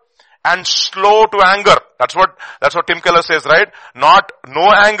hear, and slow to anger. That's what Tim Keller says, right? Not no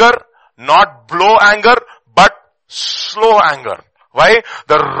anger, not blow anger, but slow anger. Why?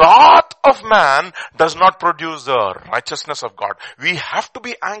 The wrath of man does not produce the righteousness of God. We have to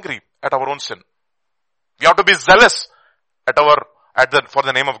be angry at our own sin. We have to be zealous for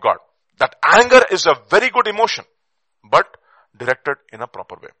the name of God. That anger is a very good emotion, but directed in a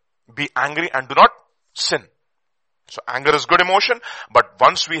proper way. Be angry and do not sin. So anger is good emotion, but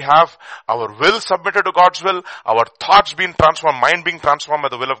once we have our will submitted to God's will, our thoughts being transformed, mind being transformed by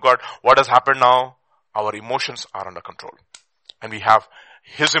the will of God, what has happened now? Our emotions are under control. And we have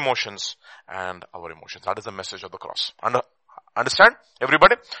his emotions and our emotions. That is the message of the cross. Understand?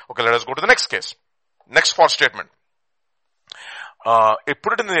 Everybody? Okay, let us go to the next case. Next false statement.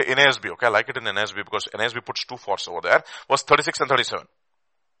 Put it in the NASB, okay? I like it in NASB because NASB puts two false over there. Verse 36 and 37.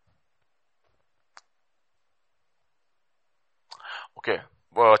 Okay.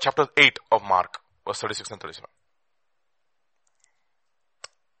 Chapter 8 of Mark, verse 36 and 37.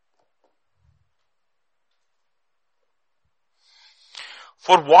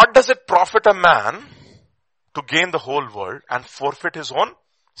 For what does it profit a man to gain the whole world and forfeit his own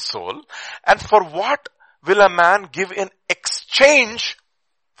soul? And for what will a man give in exchange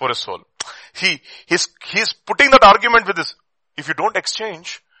for his soul? He's putting that argument with this. If you don't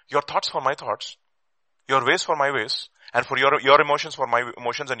exchange your thoughts for my thoughts, your ways for my ways, and for your emotions for my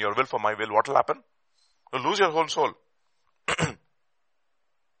emotions, and your will for my will, what will happen? You'll lose your whole soul.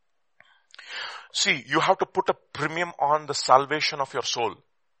 See, you have to put a premium on the salvation of your soul.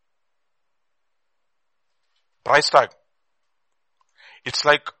 Price tag. It's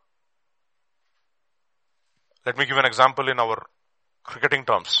like, let me give an example in our cricketing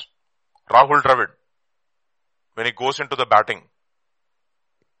terms. Rahul Dravid, when he goes into the batting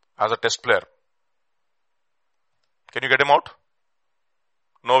as a test player, can you get him out?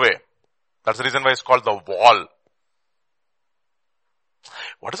 No way. That's the reason why it's called the wall.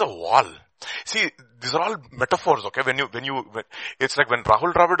 What is a wall? See, these are all metaphors, okay? When it's like when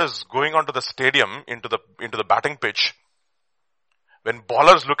Rahul Dravid is going onto the stadium, into the batting pitch, when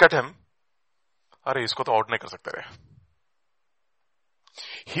ballers look at him, अरे इसको तो out नहीं कर सकते रे.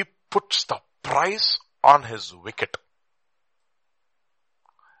 He puts the price on his wicket.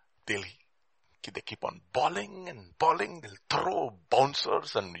 They keep on balling and balling. They'll throw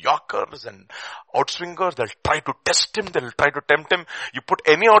bouncers and yorkers and outswingers. They'll try to test him. They'll try to tempt him. You put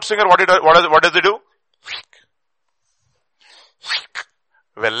any outswinger, what does he do?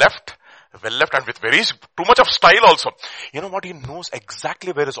 Well left, and with too much of style also. You know what? He knows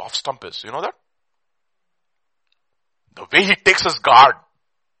exactly where his off stump is. You know that? The way he takes his guard.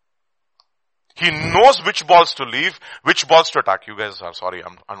 He knows which balls to leave, which balls to attack. You guys are sorry.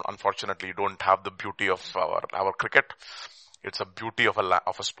 Unfortunately, you don't have the beauty of our cricket. It's a beauty of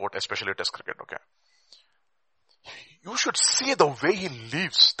a sport, especially test cricket, okay? You should see the way he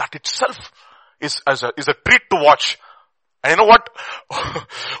leaves. That itself is a treat to watch. And you know what?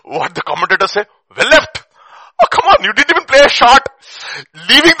 What the commentators say? Well left. Oh, come on. You didn't even play a shot.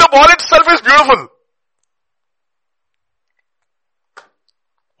 Leaving the ball itself is beautiful.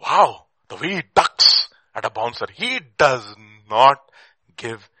 Wow. The way he ducks at a bouncer. He does not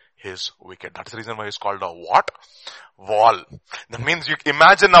give his wicket. That's the reason why it's called a what? Wall. That means you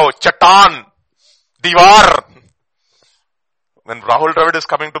imagine now, Chatan, Diwar. When Rahul Dravid is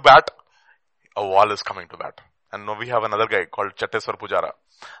coming to bat, a wall is coming to bat. And now we have another guy called Chateswar Pujara.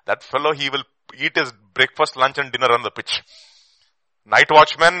 That fellow, he will eat his breakfast, lunch and dinner on the pitch. Night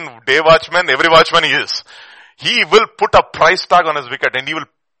watchman, day watchman, every watchman he is. He will put a price tag on his wicket and he will.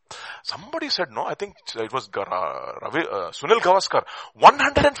 Somebody said, no, I think it was Sunil Gavaskar.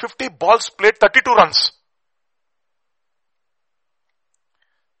 150 balls played, 32 runs.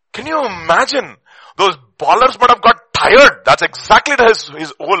 Can you imagine? Those ballers might have got tired. That's exactly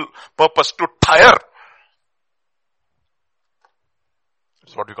his whole purpose, to tire.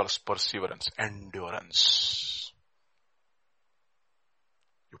 It's what we call perseverance, endurance.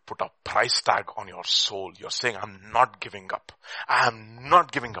 You put a price tag on your soul. You're saying, I'm not giving up. I am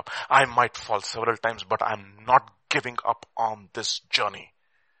not giving up. I might fall several times, but I'm not giving up on this journey.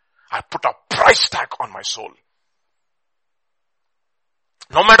 I put a price tag on my soul.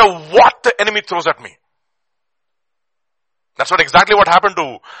 No matter what the enemy throws at me. That's exactly what happened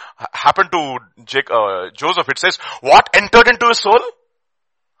to Joseph. It says, what entered into his soul?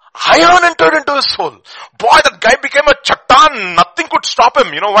 Iron entered into his soul. Boy, that guy became a chatan. Nothing could stop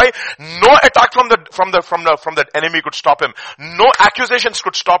him. You know why? No attack from the enemy could stop him. No accusations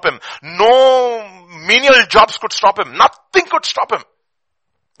could stop him. No menial jobs could stop him. Nothing could stop him.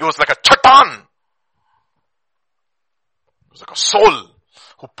 He was like a chatan. He was like a soul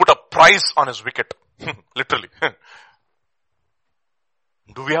who put a price on his wicket. Literally.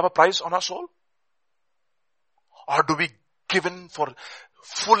 Do we have a price on our soul? Or do we give in for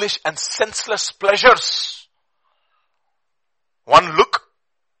foolish and senseless pleasures? One look,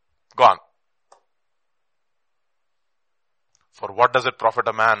 gone. For what does it profit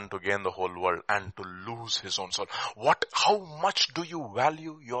a man to gain the whole world and to lose his own soul? How much do you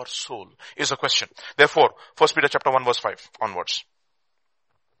value your soul? Is a question. Therefore, 1 Peter chapter 1 verse 5 onwards.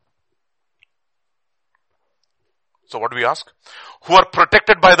 So what do we ask? Who are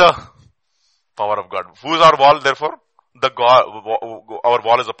protected by the power of God. Who is our wall therefore? Our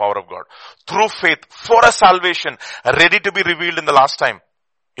wall is the power of God. Through faith, for a salvation, ready to be revealed in the last time.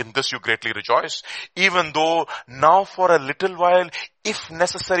 In this you greatly rejoice. Even though now for a little while, if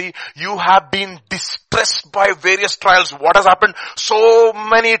necessary, you have been distressed by various trials. What has happened? So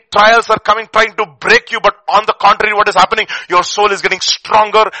many trials are coming, trying to break you, but on the contrary, what is happening? Your soul is getting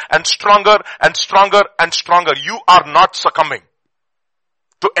stronger and stronger and stronger and stronger. You are not succumbing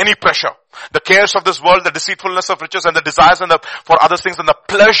to any pressure. The cares of this world, the deceitfulness of riches and the desires for other things and the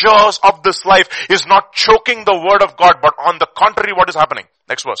pleasures of this life is not choking the word of God, but on the contrary, what is happening?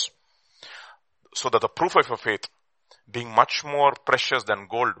 Next verse. So that the proof of your faith, being much more precious than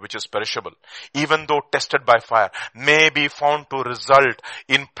gold, which is perishable, even though tested by fire, may be found to result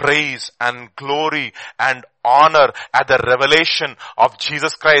in praise and glory and honor at the revelation of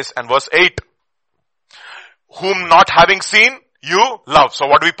Jesus Christ. And verse 8, whom not having seen, you love. So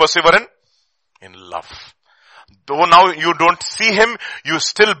what do we persevere in? In love. Though now you don't see him, you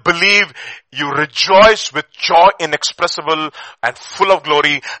still believe, you rejoice with joy inexpressible and full of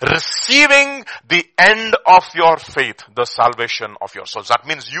glory, receiving the end of your faith, the salvation of your souls. That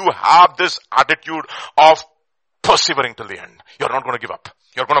means you have this attitude of persevering till the end. You're not going to give up.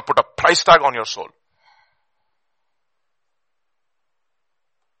 You're going to put a price tag on your soul.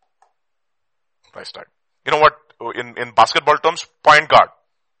 Price tag. You know what? In basketball terms, point guard.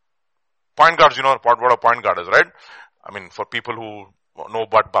 Point guards, you know what a point guard is, right? I mean, for people who know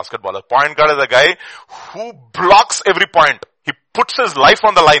about basketball, a point guard is a guy who blocks every point. He puts his life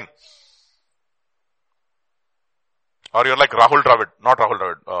on the line. Or you're like Rafael Nadal.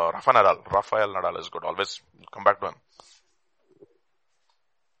 Rafael Nadal is good. Always come back to him.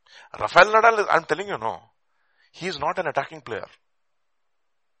 Rafael Nadal is, I'm telling you, no. He is not an attacking player.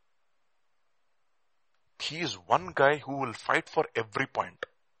 He is one guy who will fight for every point.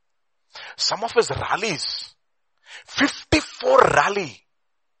 Some of his rallies, 54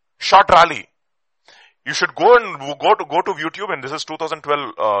 short rally. You should go to YouTube, and this is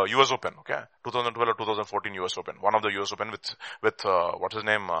 2012 US Open, okay? 2012 or 2014 US Open. One of the US Open with what's his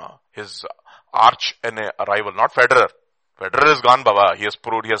name? His arch rival, not Federer. Federer is gone, Baba. He has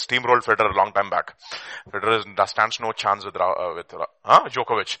steamrolled Federer a long time back. Federer stands no chance with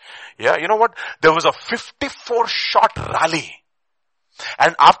Djokovic. Yeah, you know what? There was a 54 shot rally.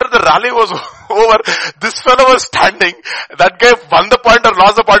 And after the rally was over, this fellow was standing. That guy won the point or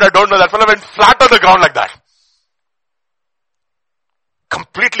lost the point, I don't know. That fellow went flat on the ground like that.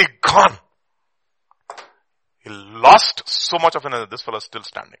 Completely gone. He lost so much of energy. This fellow is still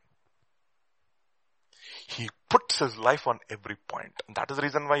standing. He puts his life on every point. And that is the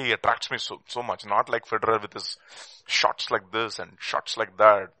reason why he attracts me so much. Not like Federer with his shots like this and shots like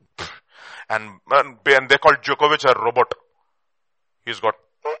that. And they call Djokovic a robot. He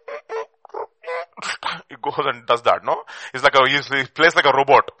goes and does that, no? He plays like a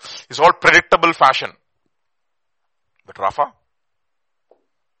robot. It's all predictable fashion. But Rafa,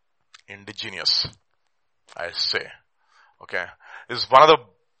 indigenous, I say. Okay. Is one of the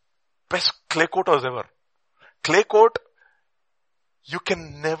best clay courters ever. Clay court, you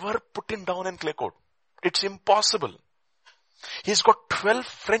can never put him down in clay court. It's impossible. He's got 12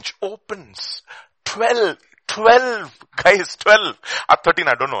 French Opens. 12 guys, 12. At 13,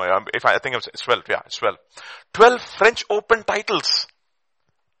 I don't know. I think it's 12. Yeah, it's 12. 12 French Open titles.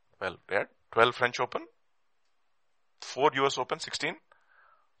 Well, yeah, 12 French Open. 4 US Open, 16.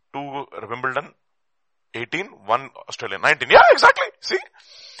 2 Wimbledon, 18. 1 Australian, 19. Yeah, exactly. See?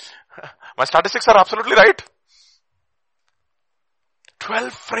 My statistics are absolutely right.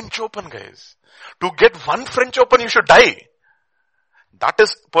 12 French Open, guys. To get 1 French Open, you should die. That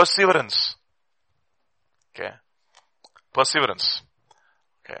is perseverance. Okay. Perseverance.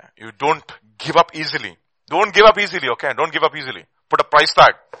 Okay. You don't give up easily. Don't give up easily, okay? Don't give up easily. Put a price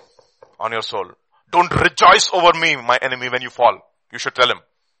tag on your soul. Don't rejoice over me, my enemy, when you fall. You should tell him.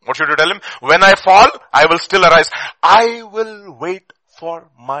 What should you tell him? When I fall, I will still arise. I will wait for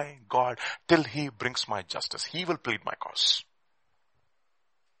my God till he brings my justice. He will plead my cause.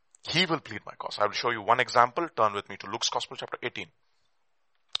 He will plead my cause. I will show you one example. Turn with me to Luke's Gospel chapter 18.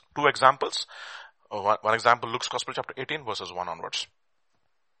 Two examples. One example, Luke's Gospel chapter 18 verses 1 onwards.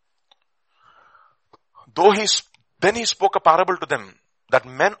 Then he spoke a parable to them that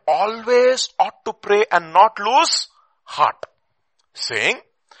men always ought to pray and not lose heart, saying,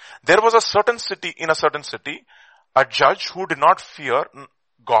 there was in a certain city, a judge who did not fear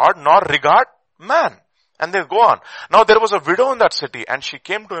God nor regard man. And they go on. Now there was a widow in that city, and she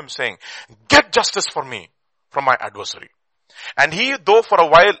came to him saying, get justice for me from my adversary. And he would not for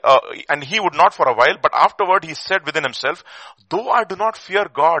a while, but afterward he said within himself, though I do not fear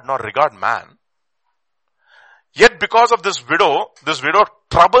God nor regard man, yet because of this widow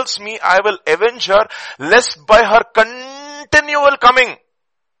troubles me, I will avenge her, lest by her continual coming,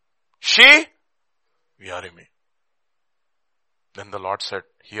 she weary me. Then the Lord said,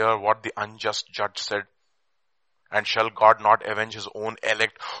 hear what the unjust judge said. And shall God not avenge his own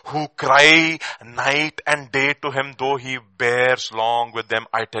elect who cry night and day to him, though he bears long with them?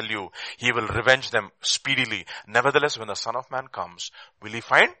 I tell you, he will revenge them speedily. Nevertheless, when the Son of Man comes, will he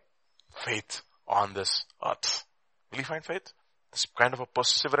find faith on this earth? Will he find faith? This kind of a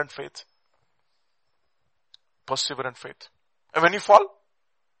perseverant faith. Perseverant faith. And when you fall,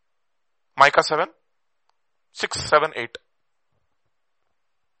 Micah 7, 6, 7, 8.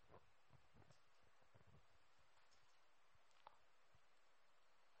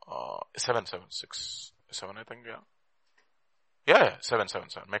 7, I think, yeah. Yeah, 7.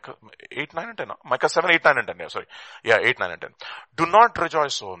 Micah 8, 9 and 10. No? Micah 7, 8, 9 and 10. Yeah, sorry. Yeah, 8, 9 and 10. Do not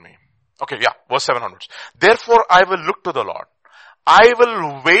rejoice over me. Okay, yeah, verse 7 onwards. Therefore I will look to the Lord. I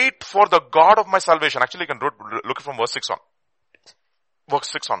will wait for the God of my salvation. Actually, you can look from verse 6 on. Verse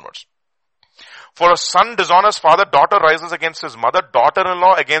 6 onwards. For a son dishonors father, daughter rises against his mother,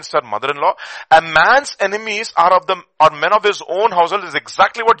 daughter-in-law against her mother-in-law. A man's enemies are men of his own household, is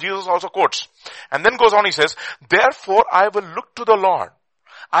exactly what Jesus also quotes. And then goes on, he says, therefore I will look to the Lord.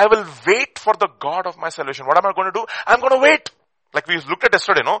 I will wait for the God of my salvation. What am I going to do? I'm going to wait. Like we looked at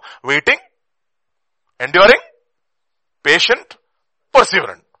yesterday, no? Waiting, enduring, patient,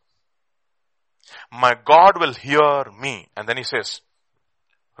 perseverant. My God will hear me. And then he says,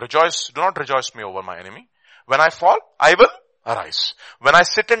 rejoice, do not rejoice me over my enemy. When I fall, I will arise. When I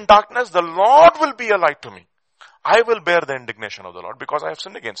sit in darkness, the Lord will be a light to me. I will bear the indignation of the Lord because I have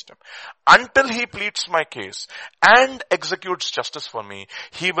sinned against him. Until he pleads my case and executes justice for me,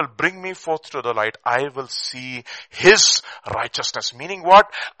 he will bring me forth to the light. I will see his righteousness. Meaning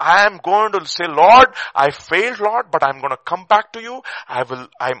what? I am going to say, Lord, I failed, Lord, but I'm going to come back to you. I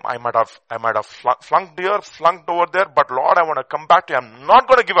might have flunked here, flunked over there, but Lord, I want to come back to you. I'm not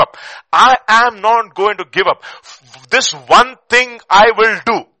going to give up. I am not going to give up. This one thing I will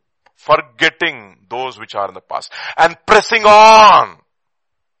do. Forgetting those which are in the past and pressing on,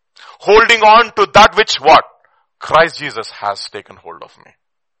 holding on to that which what? Christ Jesus has taken hold of me.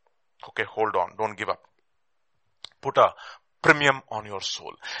 Okay, hold on. Don't give up. Put a premium on your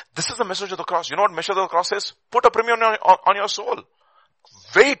soul. This is the message of the cross. You know what message of the cross is? Put a premium on your soul.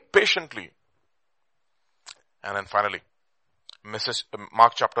 Wait patiently. And then finally,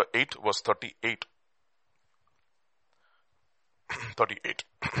 Mark chapter 8 verse 38. 38.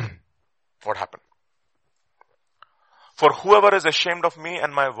 What happened? For whoever is ashamed of me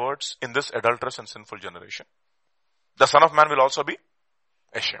and my words in this adulterous and sinful generation, the Son of Man will also be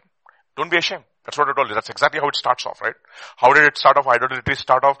ashamed. Don't be ashamed. That's what I told you. That's exactly how it starts off, right? How did it start off? Idolatry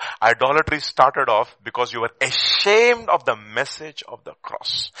start off. Idolatry started off because you were ashamed of the message of the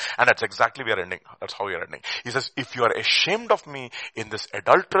cross. And that's exactly we are ending. That's how we are ending. He says, if you are ashamed of me in this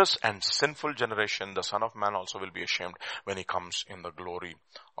adulterous and sinful generation, the Son of Man also will be ashamed when he comes in the glory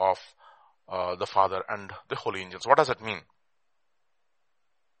of the Father and the holy angels. What does that mean?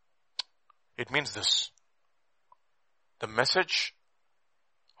 It means this. The message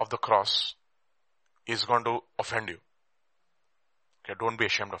of the cross is going to offend you. Okay, don't be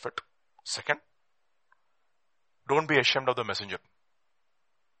ashamed of it. Second, don't be ashamed of the messenger.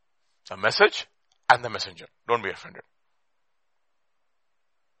 The message and the messenger. Don't be offended.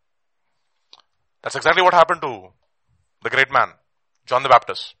 That's exactly what happened to the great man, John the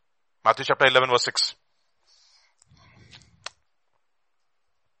Baptist. Matthew chapter 11 verse 6.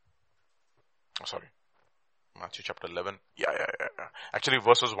 Oh, sorry. Matthew chapter 11. Yeah. Actually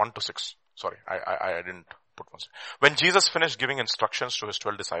verses 1 to 6. Sorry, I didn't put once. When Jesus finished giving instructions to his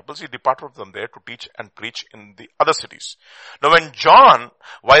 12 disciples, he departed from there to teach and preach in the other cities. Now when John,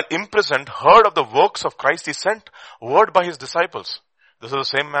 while imprisoned, heard of the works of Christ, he sent word by his disciples. This is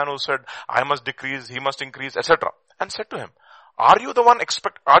the same man who said, I must decrease, he must increase, etc. And said to him, are you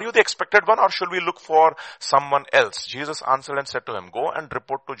the expected one, or should we look for someone else? Jesus answered and said to him, go and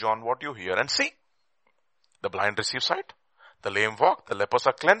report to John what you hear and see. The blind receive sight, the lame walk, the lepers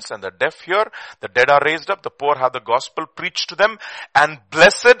are cleansed, and the deaf hear, the dead are raised up, the poor have the gospel preached to them, and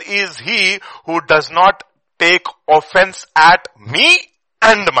blessed is he who does not take offense at me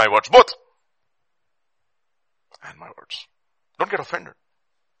and my words, both. And my words. Don't get offended.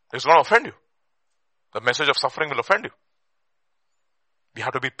 It's going to offend you. The message of suffering will offend you. We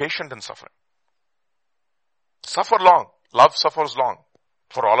have to be patient in suffering. Suffer long. Love suffers long.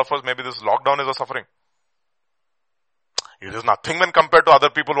 For all of us, maybe this lockdown is a suffering. It is nothing when compared to other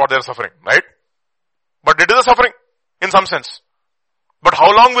people what they are suffering, right? But it is a suffering in some sense. But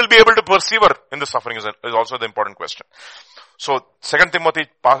how long will be able to persevere in the suffering is also the important question. So 2 Timothy,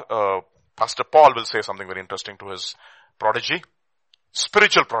 Pastor Paul will say something very interesting to his prodigy.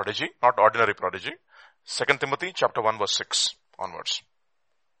 Spiritual prodigy, not ordinary prodigy. 2 Timothy chapter 1 verse 6 onwards.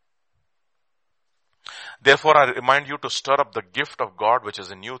 Therefore I remind you to stir up the gift of God which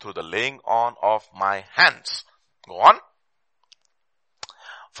is in you through the laying on of my hands. Go on.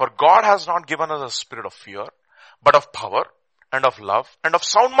 For God has not given us a spirit of fear, but of power and of love and of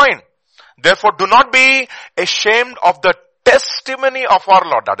sound mind. Therefore do not be ashamed of the testimony of our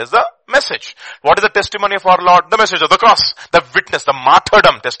Lord. That is the message. What is the testimony of our Lord? The message of the cross, the witness, the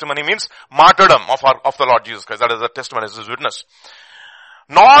martyrdom. Testimony means martyrdom of the Lord Jesus Christ. That is the testimony, is his witness.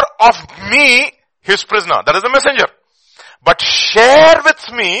 Nor of me, his prisoner. That is the messenger. But share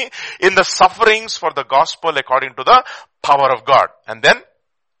with me in the sufferings for the gospel according to the power of God. And then,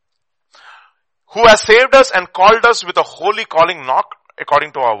 who has saved us and called us with a holy calling, not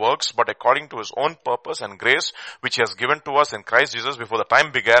according to our works, but according to his own purpose and grace, which he has given to us in Christ Jesus before the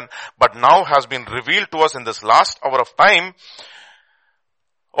time began, but now has been revealed to us in this last hour of time.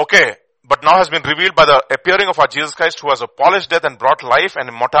 Okay. But now has been revealed by the appearing of our Jesus Christ, who has abolished death and brought life and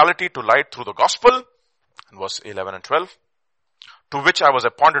immortality to light through the gospel. In verse 11 and 12. To which I was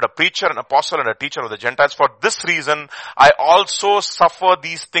appointed a preacher, an apostle, and a teacher of the Gentiles. For this reason, I also suffer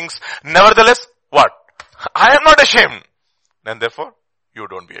these things. Nevertheless, what? I am not ashamed. Then therefore, you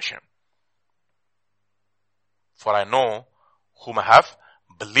don't be ashamed. For I know whom I have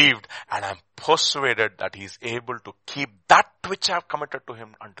believed, and I am persuaded that he is able to keep that which I have committed to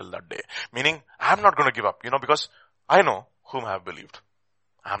him until that day. Meaning, I am not going to give up, because I know whom I have believed.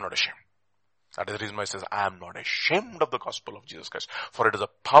 I am not ashamed. That is the reason why it says, I am not ashamed of the gospel of Jesus Christ, for it is the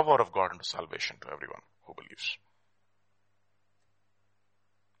power of God unto salvation to everyone who believes.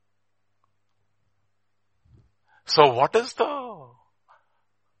 So what is the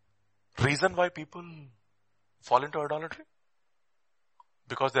reason why people fall into idolatry?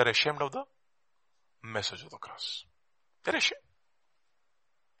 Because they are ashamed of the message of the cross. They are ashamed.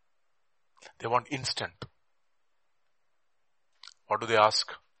 They want instant. What do they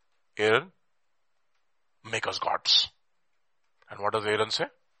ask? Aaron, make us gods. And what does Aaron say?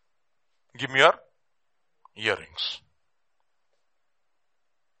 Give me your earrings.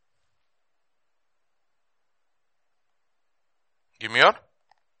 Give me your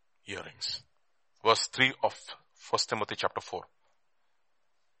earrings. Verse 3 of 1 Timothy chapter 4.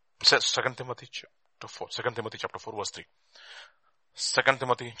 It says 2 Timothy chapter 4. 2 Timothy chapter 4 verse 3. 2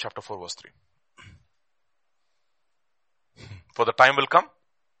 Timothy chapter 4 verse 3. For the time will come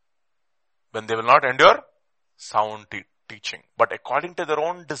when they will not endure sound teaching, but according to their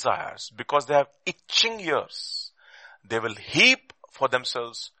own desires, because they have itching ears, they will heap for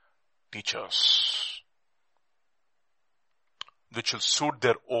themselves teachers, which will suit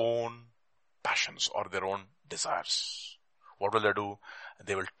their own passions or their own desires. What will they do?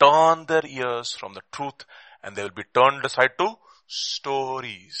 They will turn their ears from the truth and they will be turned aside to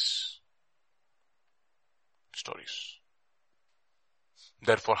stories. Stories.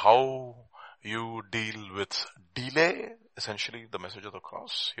 Therefore, how you deal with delay, essentially the message of the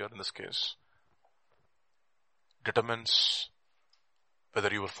cross here in this case, determines whether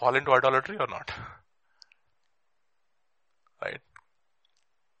you will fall into idolatry or not. Right?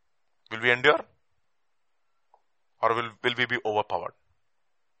 Will we endure? Or will we be overpowered?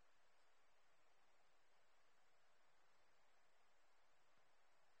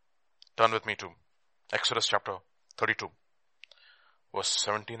 Turn with me to Exodus chapter 32, verse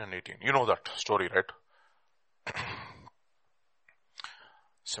 17 and 18. You know that story, right?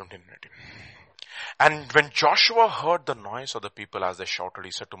 17 and 18. And when Joshua heard the noise of the people as they shouted,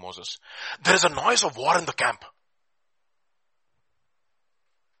 he said to Moses, there is a noise of war in the camp.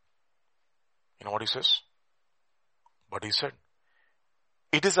 You know what he says? But he said,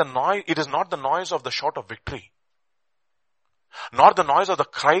 it is not the noise of the shout of victory, nor the noise of the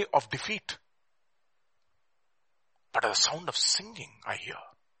cry of defeat, but the sound of singing I hear.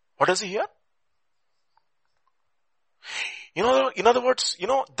 What does he hear? In other words,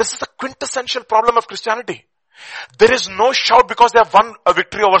 this is the quintessential problem of Christianity. There is no shout because they have won a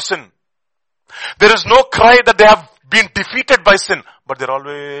victory over sin. There is no cry that they have been defeated by sin, but they're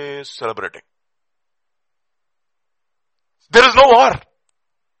always celebrating. There is no war.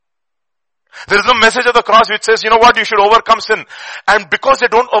 There is no message of the cross which says, you should overcome sin. And because they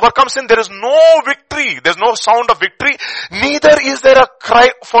don't overcome sin, there is no victory. There's no sound of victory. Neither is there a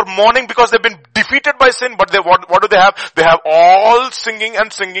cry for mourning because they've been defeated by sin. But what do they have? They have all singing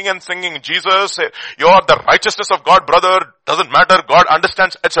and singing and singing. Jesus, you are the righteousness of God, brother. Doesn't matter. God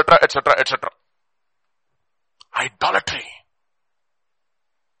understands, etc., etc., etc. Idolatry.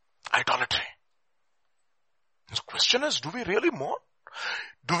 The question is, do we really mourn?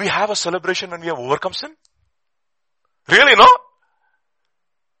 Do we have a celebration when we have overcome sin? Really, no?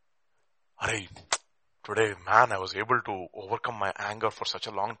 Today, man, I was able to overcome my anger for such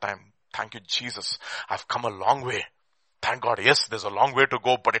a long time. Thank you, Jesus. I've come a long way. Thank God. Yes, there's a long way to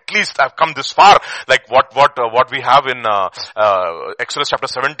go, but at least I've come this far. Like what we have in Exodus chapter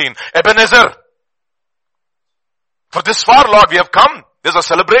 17. Ebenezer. For this far, Lord, we have come. There's a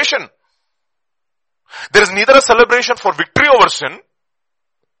celebration. There is neither a celebration for victory over sin.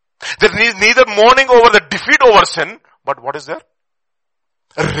 There is neither mourning over the defeat over sin. But what is there?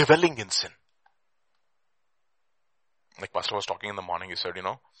 Reveling in sin. Like Pastor was talking in the morning, he said,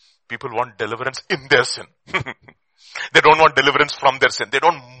 people want deliverance in their sin. They don't want deliverance from their sin. They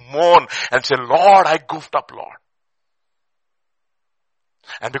don't mourn and say, Lord, I goofed up, Lord.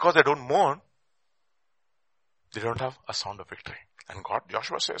 And because they don't mourn, they don't have a sound of victory. And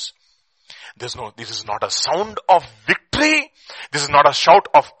Joshua says, this is not a sound of victory. This is not a shout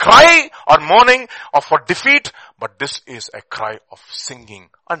of cry or mourning or for defeat, but this is a cry of singing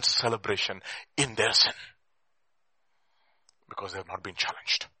and celebration in their sin. Because they have not been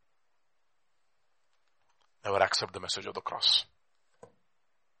challenged. Never accept the message of the cross.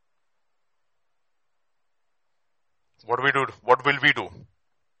 What do we do? What will we do?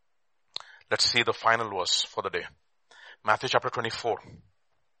 Let's see the final verse for the day. Matthew chapter 24.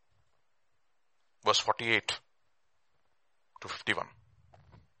 Verse 48 to 51.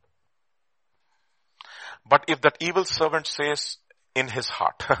 But if that evil servant says in his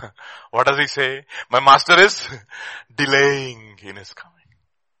heart, what does he say? My master is delaying in his coming.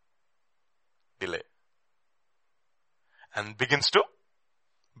 Delay. And begins to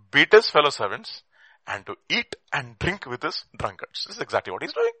beat his fellow servants and to eat and drink with his drunkards. This is exactly what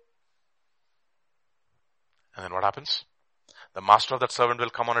he's doing. And then what happens? The master of that servant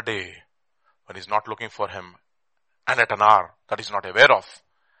will come on a day when he's not looking for him and at an hour that he's not aware of.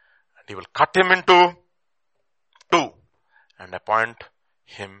 And he will cut him into two and appoint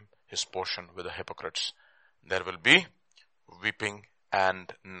him his portion with the hypocrites. There will be weeping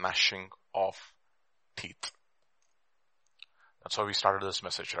and gnashing of teeth. That's how we started this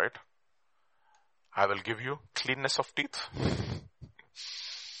message, right? I will give you cleanness of teeth.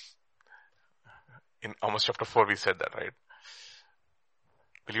 In Amos chapter 4 we said that, right?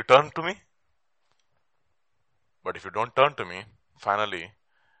 Will you turn to me? But if you don't turn to me, finally,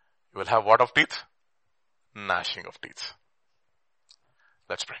 you will have what of teeth? Gnashing of teeth.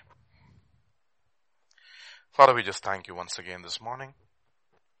 Let's pray. Father, we just thank you once again this morning.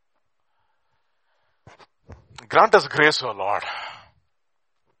 Grant us grace, O Lord,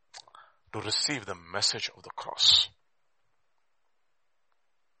 to receive the message of the cross.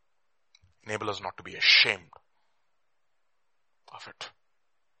 Enable us not to be ashamed of it.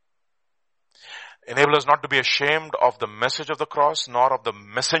 Enable us not to be ashamed of the message of the cross, nor of the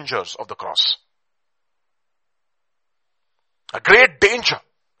messengers of the cross. A great danger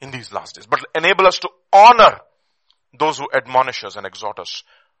in these last days. But enable us to honor those who admonish us and exhort us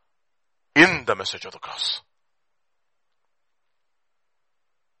in the message of the cross.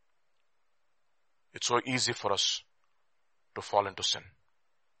 It's so easy for us to fall into sin.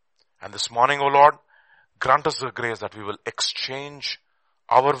 And this morning, O Lord, grant us the grace that we will exchange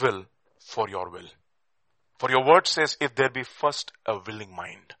our will for your will. For your word says, if there be first a willing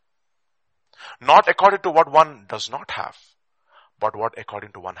mind, not according to what one does not have, but what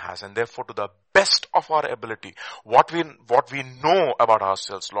according to one has. And therefore, to the best of our ability, what we know about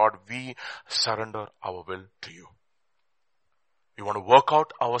ourselves, Lord, we surrender our will to you. We want to work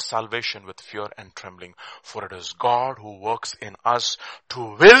out our salvation with fear and trembling, for it is God who works in us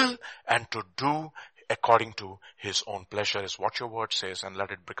to will and to do according to his own pleasure, is what your word says, and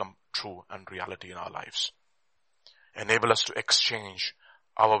let it become true and reality in our lives. Enable us to exchange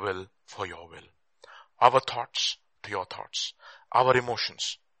our will for your will, our thoughts to your thoughts, our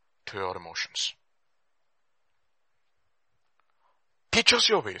emotions to your emotions. Teach us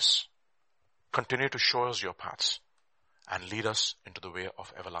your ways. Continue to show us your paths and lead us into the way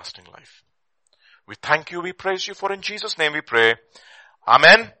of everlasting life. We thank you, we praise you, for in Jesus' name we pray.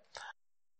 Amen.